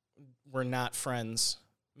Americans were not friends,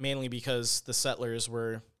 mainly because the settlers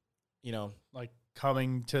were, you know... Like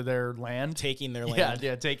coming to their land. taking their land.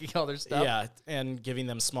 Yeah, taking all their stuff. Yeah, and giving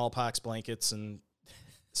them smallpox blankets. And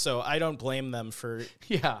so I don't blame them for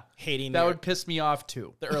hating That would piss me off,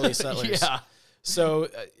 too. the early settlers. Yeah. So,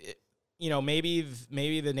 you know, maybe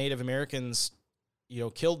the Native Americans, you know,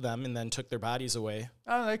 killed them and then took their bodies away.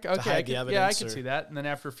 Oh, like, hide okay, the I evidence could or- see that. And then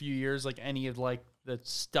after a few years, like any of like the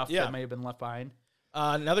stuff Yeah. that may have been left behind.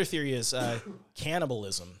 Another theory is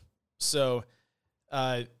cannibalism. So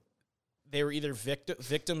they were either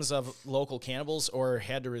victims of local cannibals or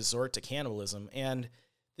had to resort to cannibalism. And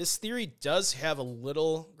this theory does have a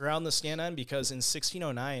little ground to stand on, because in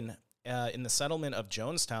 1609, in the settlement of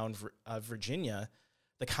Jonestown, Virginia,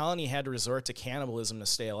 the colony had to resort to cannibalism to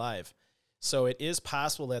stay alive. So it is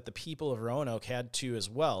possible that the people of Roanoke had to as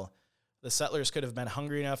well. The settlers could have been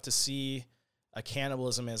hungry enough to see a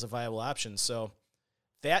cannibalism as a viable option. So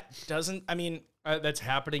that doesn't, I mean... that's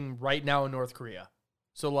happening right now in North Korea.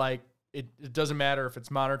 So, like, it doesn't matter if it's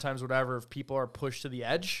modern times, whatever. If people are pushed to the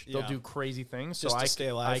edge, they'll do crazy things. Just so to stay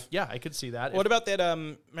alive. I could see that. What about that?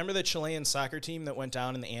 Remember the Chilean soccer team that went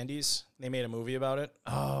down in the Andes? They made a movie about it.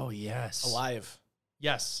 Oh, yes. Alive.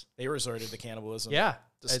 Yes. They resorted to cannibalism. Yeah.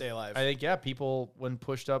 To stay alive. I think, people, when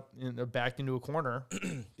pushed up, backed into a corner.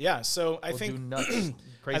 Yeah. So I think, do nuts,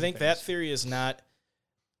 crazy I think things. that theory is not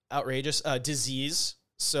outrageous. Disease.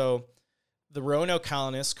 So the Roanoke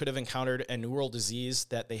colonists could have encountered a New World disease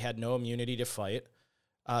that they had no immunity to fight.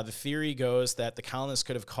 The theory goes that the colonists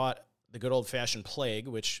could have caught the good old-fashioned plague,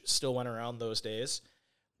 which still went around those days,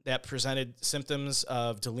 that presented symptoms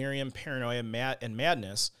of delirium, paranoia, and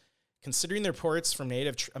madness. Considering the reports from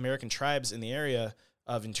Native American tribes in the area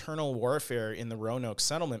of internal warfare in the Roanoke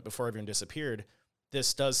settlement before everyone disappeared,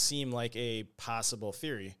 this does seem like a possible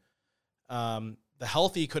theory. The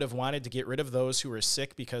healthy could have wanted to get rid of those who were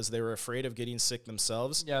sick because they were afraid of getting sick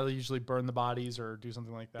themselves. Yeah, they usually burn the bodies or do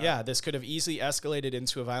something like that. Yeah, this could have easily escalated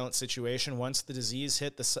into a violent situation. Once the disease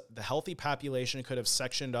hit, the healthy population could have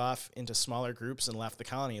sectioned off into smaller groups and left the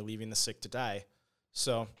colony, leaving the sick to die.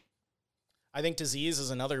 So I think disease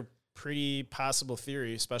is another pretty possible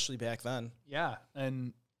theory, especially back then. Yeah,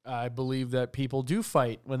 and I believe that people do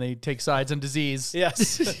fight when they take sides on disease.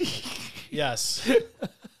 Yes. Yes.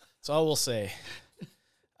 That's all we'll say.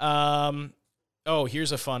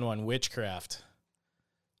 Here's a fun one. Witchcraft.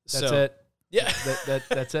 That's it. Yeah.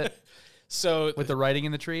 That's it. So with the writing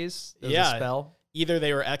in the trees, there's a spell. Either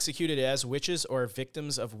they were executed as witches or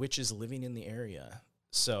victims of witches living in the area.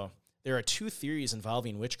 So there are two theories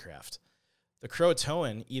involving witchcraft. The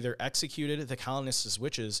Croatoan either executed the colonists as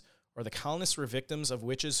witches, or the colonists were victims of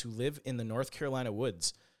witches who live in the North Carolina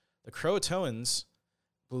woods. The Croatoans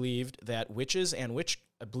believed in witches and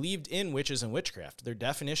witchcraft. Their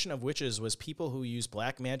definition of witches was people who use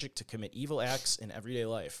black magic to commit evil acts in everyday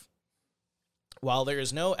life. While there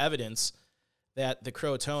is no evidence that the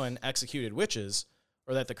Croatoan executed witches,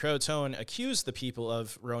 or that the Croatoan accused the people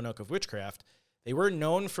of Roanoke of witchcraft, they were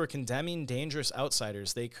known for condemning dangerous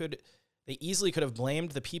outsiders. They easily could have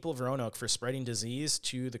blamed the people of Roanoke for spreading disease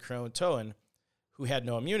to the Croatoan, who had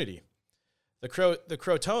no immunity. The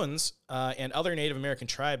Croatoans and other Native American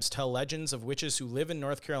tribes tell legends of witches who live in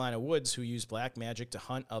North Carolina woods who use black magic to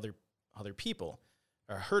hunt other people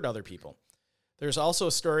or hurt other people. There's also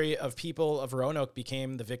a story of people of Roanoke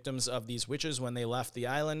became the victims of these witches when they left the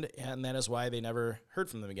island, and that is why they never heard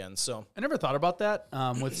from them again. So I never thought about that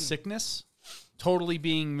with sickness totally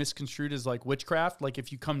being misconstrued as like witchcraft. Like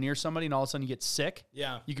if you come near somebody and all of a sudden you get sick,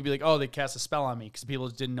 yeah, you could be like, oh, they cast a spell on me because people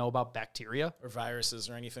just didn't know about bacteria or viruses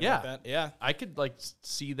or anything like that. Yeah, I could like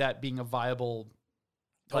see that being a viable.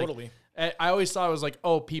 Totally. Like, I always thought it was like,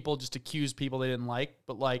 oh, people just accuse people they didn't like,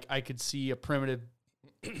 but like I could see a primitive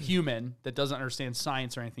human that doesn't understand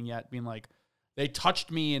science or anything yet being like, they touched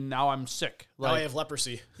me and now I'm sick. Like, now I have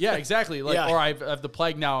leprosy. Yeah, exactly. Like, or I have the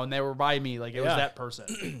plague now and they were by me. Like it was that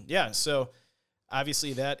person. Yeah. So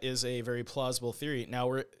obviously that is a very plausible theory.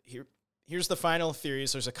 Now here's the final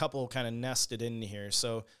theories. There's a couple kind of nested in here.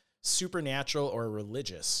 So supernatural or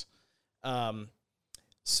religious.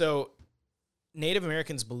 So Native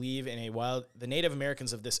Americans believe the Native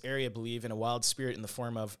Americans of this area believe in a wild spirit in the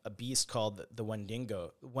form of a beast called the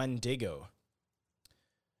Wendigo.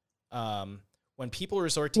 When people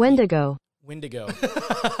resort to Wendigo.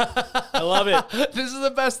 I love it. This is the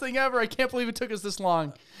best thing ever. I can't believe it took us this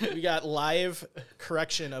long. We got live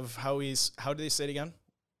correction of how do they say it again?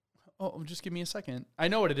 Oh, just give me a second. I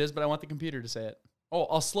know what it is, but I want the computer to say it. Oh,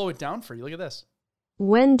 I'll slow it down for you. Look at this.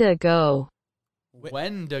 Wendigo.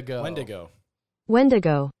 Wendigo.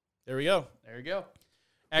 There we go. There you go.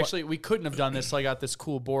 Actually, we couldn't have done this, so I got this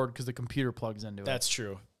cool board because the computer plugs into it. That's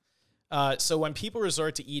true. So when people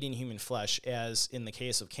resort to eating human flesh, as in the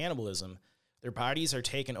case of cannibalism, their bodies are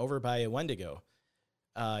taken over by a Wendigo.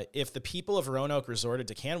 If the people of Roanoke resorted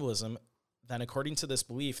to cannibalism, then according to this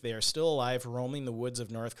belief, they are still alive roaming the woods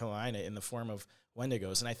of North Carolina in the form of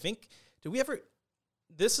Wendigos. And I think,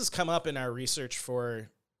 this has come up in our research for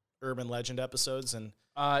urban legend episodes. And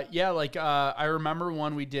I remember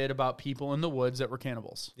one we did about people in the woods that were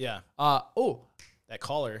cannibals. Yeah. That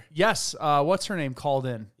caller. Yes. What's her name called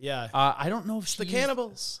in? Yeah. I don't know if the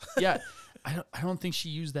cannibals. Yeah. I don't think she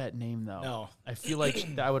used that name though. No. I feel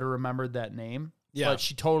like I would have remembered that name. Yeah. But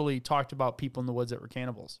she totally talked about people in the woods that were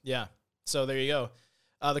cannibals. Yeah. So there you go.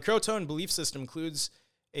 The Croatoan belief system includes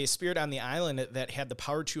a spirit on the island that had the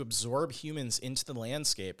power to absorb humans into the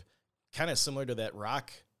landscape, kind of similar to that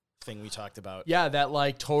rock thing we talked about. Yeah, that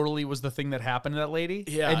like totally was the thing that happened to that lady.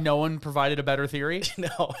 Yeah. And no one provided a better theory.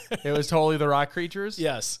 No. It was totally the rock creatures.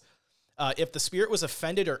 Yes. If the spirit was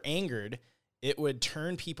offended or angered, it would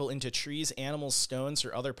turn people into trees, animals, stones,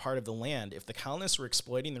 or other part of the land. If the colonists were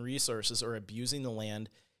exploiting the resources or abusing the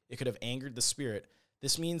land, it could have angered the spirit.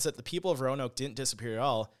 This means that the people of Roanoke didn't disappear at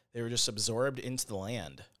all. They were just absorbed into the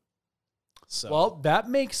land. So, Well, that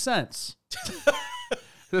makes sense.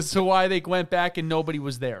 As to why they went back and nobody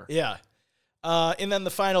was there. yeah. And then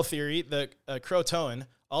the final theory, the Croatoan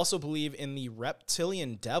also believe in the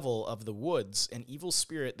reptilian devil of the woods, an evil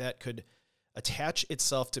spirit that could attach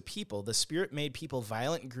itself to people. The spirit made people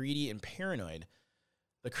violent, greedy, and paranoid.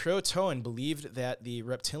 The Croatoan believed that the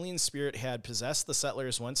reptilian spirit had possessed the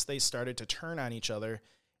settlers once they started to turn on each other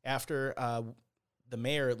after the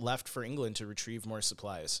mayor left for England to retrieve more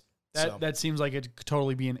supplies. That seems like it could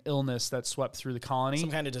totally be an illness that swept through the colony.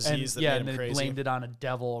 Some kind of disease that made made them crazy. They blamed it on a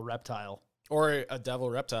devil reptile. Or a devil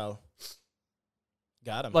reptile.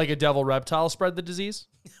 Got him. Like a devil reptile spread the disease?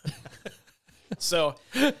 So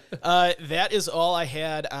that is all I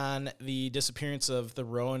had on the disappearance of the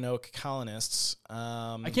Roanoke colonists.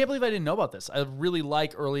 I can't believe I didn't know about this. I really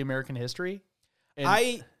like early American history.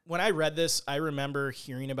 And When I read this, I remember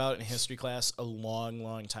hearing about it in history class a long,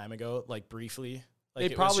 long time ago, like briefly. Like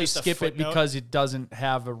they probably skip it because it doesn't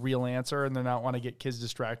have a real answer and they don't want to get kids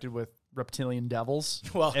distracted with reptilian devils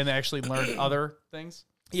and actually learn other things.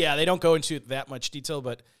 Yeah, they don't go into that much detail,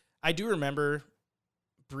 but I do remember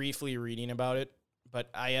briefly reading about it, but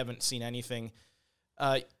I haven't seen anything.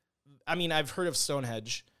 I mean, I've heard of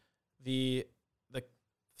Stonehenge, the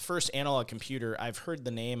first analog computer. I've heard the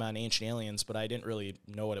name on Ancient Aliens, but I didn't really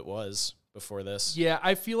know what it was before this. Yeah,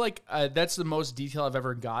 I feel like that's the most detail I've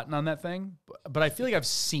ever gotten on that thing, but I feel like I've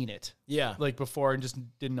seen it. Yeah, like before and just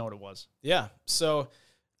didn't know what it was. Yeah, so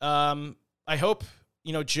I hope,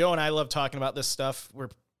 Joe and I love talking about this stuff. We're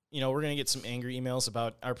going to get some angry emails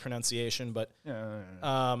about our pronunciation, but we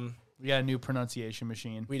got a new pronunciation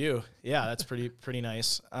machine. We do. Yeah, that's pretty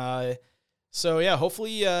nice. So yeah,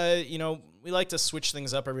 hopefully, we like to switch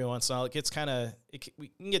things up every once in a while. It gets we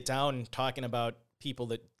can get down talking about people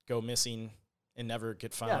that go missing and never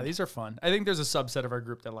get found. Yeah, these are fun. I think there's a subset of our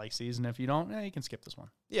group that likes these, and if you don't, you can skip this one.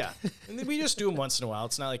 Yeah, and we just do them once in a while.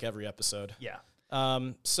 It's not like every episode. Yeah.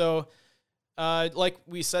 So, like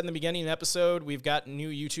we said in the beginning of the episode, we've got a new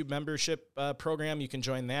YouTube membership program. You can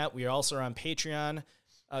join that. We also are on Patreon.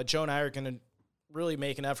 Joe and I are going to really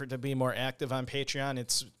make an effort to be more active on Patreon.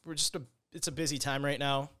 It's a busy time right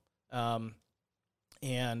now.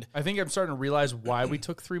 And I think I'm starting to realize why we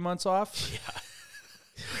took 3 months off. Yeah.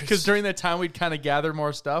 Because during that time we'd kind of gather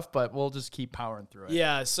more stuff, but we'll just keep powering through it.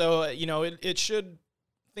 Yeah. So,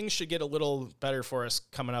 things should get a little better for us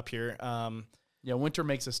coming up here. Yeah, winter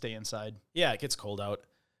makes us stay inside. Yeah, it gets cold out.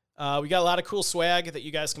 We got a lot of cool swag that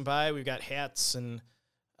you guys can buy. We've got hats and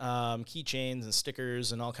keychains and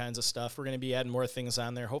stickers and all kinds of stuff. We're going to be adding more things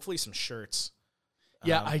on there. Hopefully some shirts.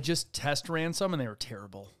 Yeah, I just test ran some and they were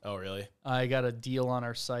terrible. Oh, really? I got a deal on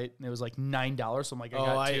our site and it was like $9. So I'm like, I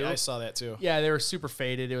got two. I saw that too. Yeah, they were super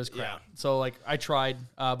faded. It was crap. Yeah. So like I tried,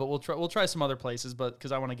 but we'll try some other places, but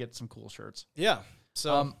because I want to get some cool shirts. Yeah.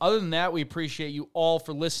 So other than that, we appreciate you all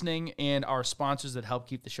for listening and our sponsors that help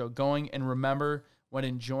keep the show going. And remember, when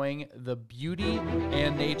enjoying the beauty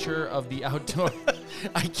and nature of the outdoor,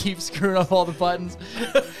 I keep screwing up all the buttons.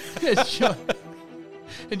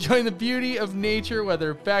 Enjoying the beauty of nature,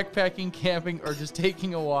 whether backpacking, camping, or just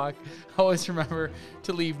taking a walk, always remember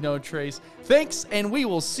to leave no trace. Thanks, and we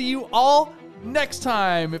will see you all next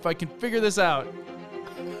time if I can figure this out.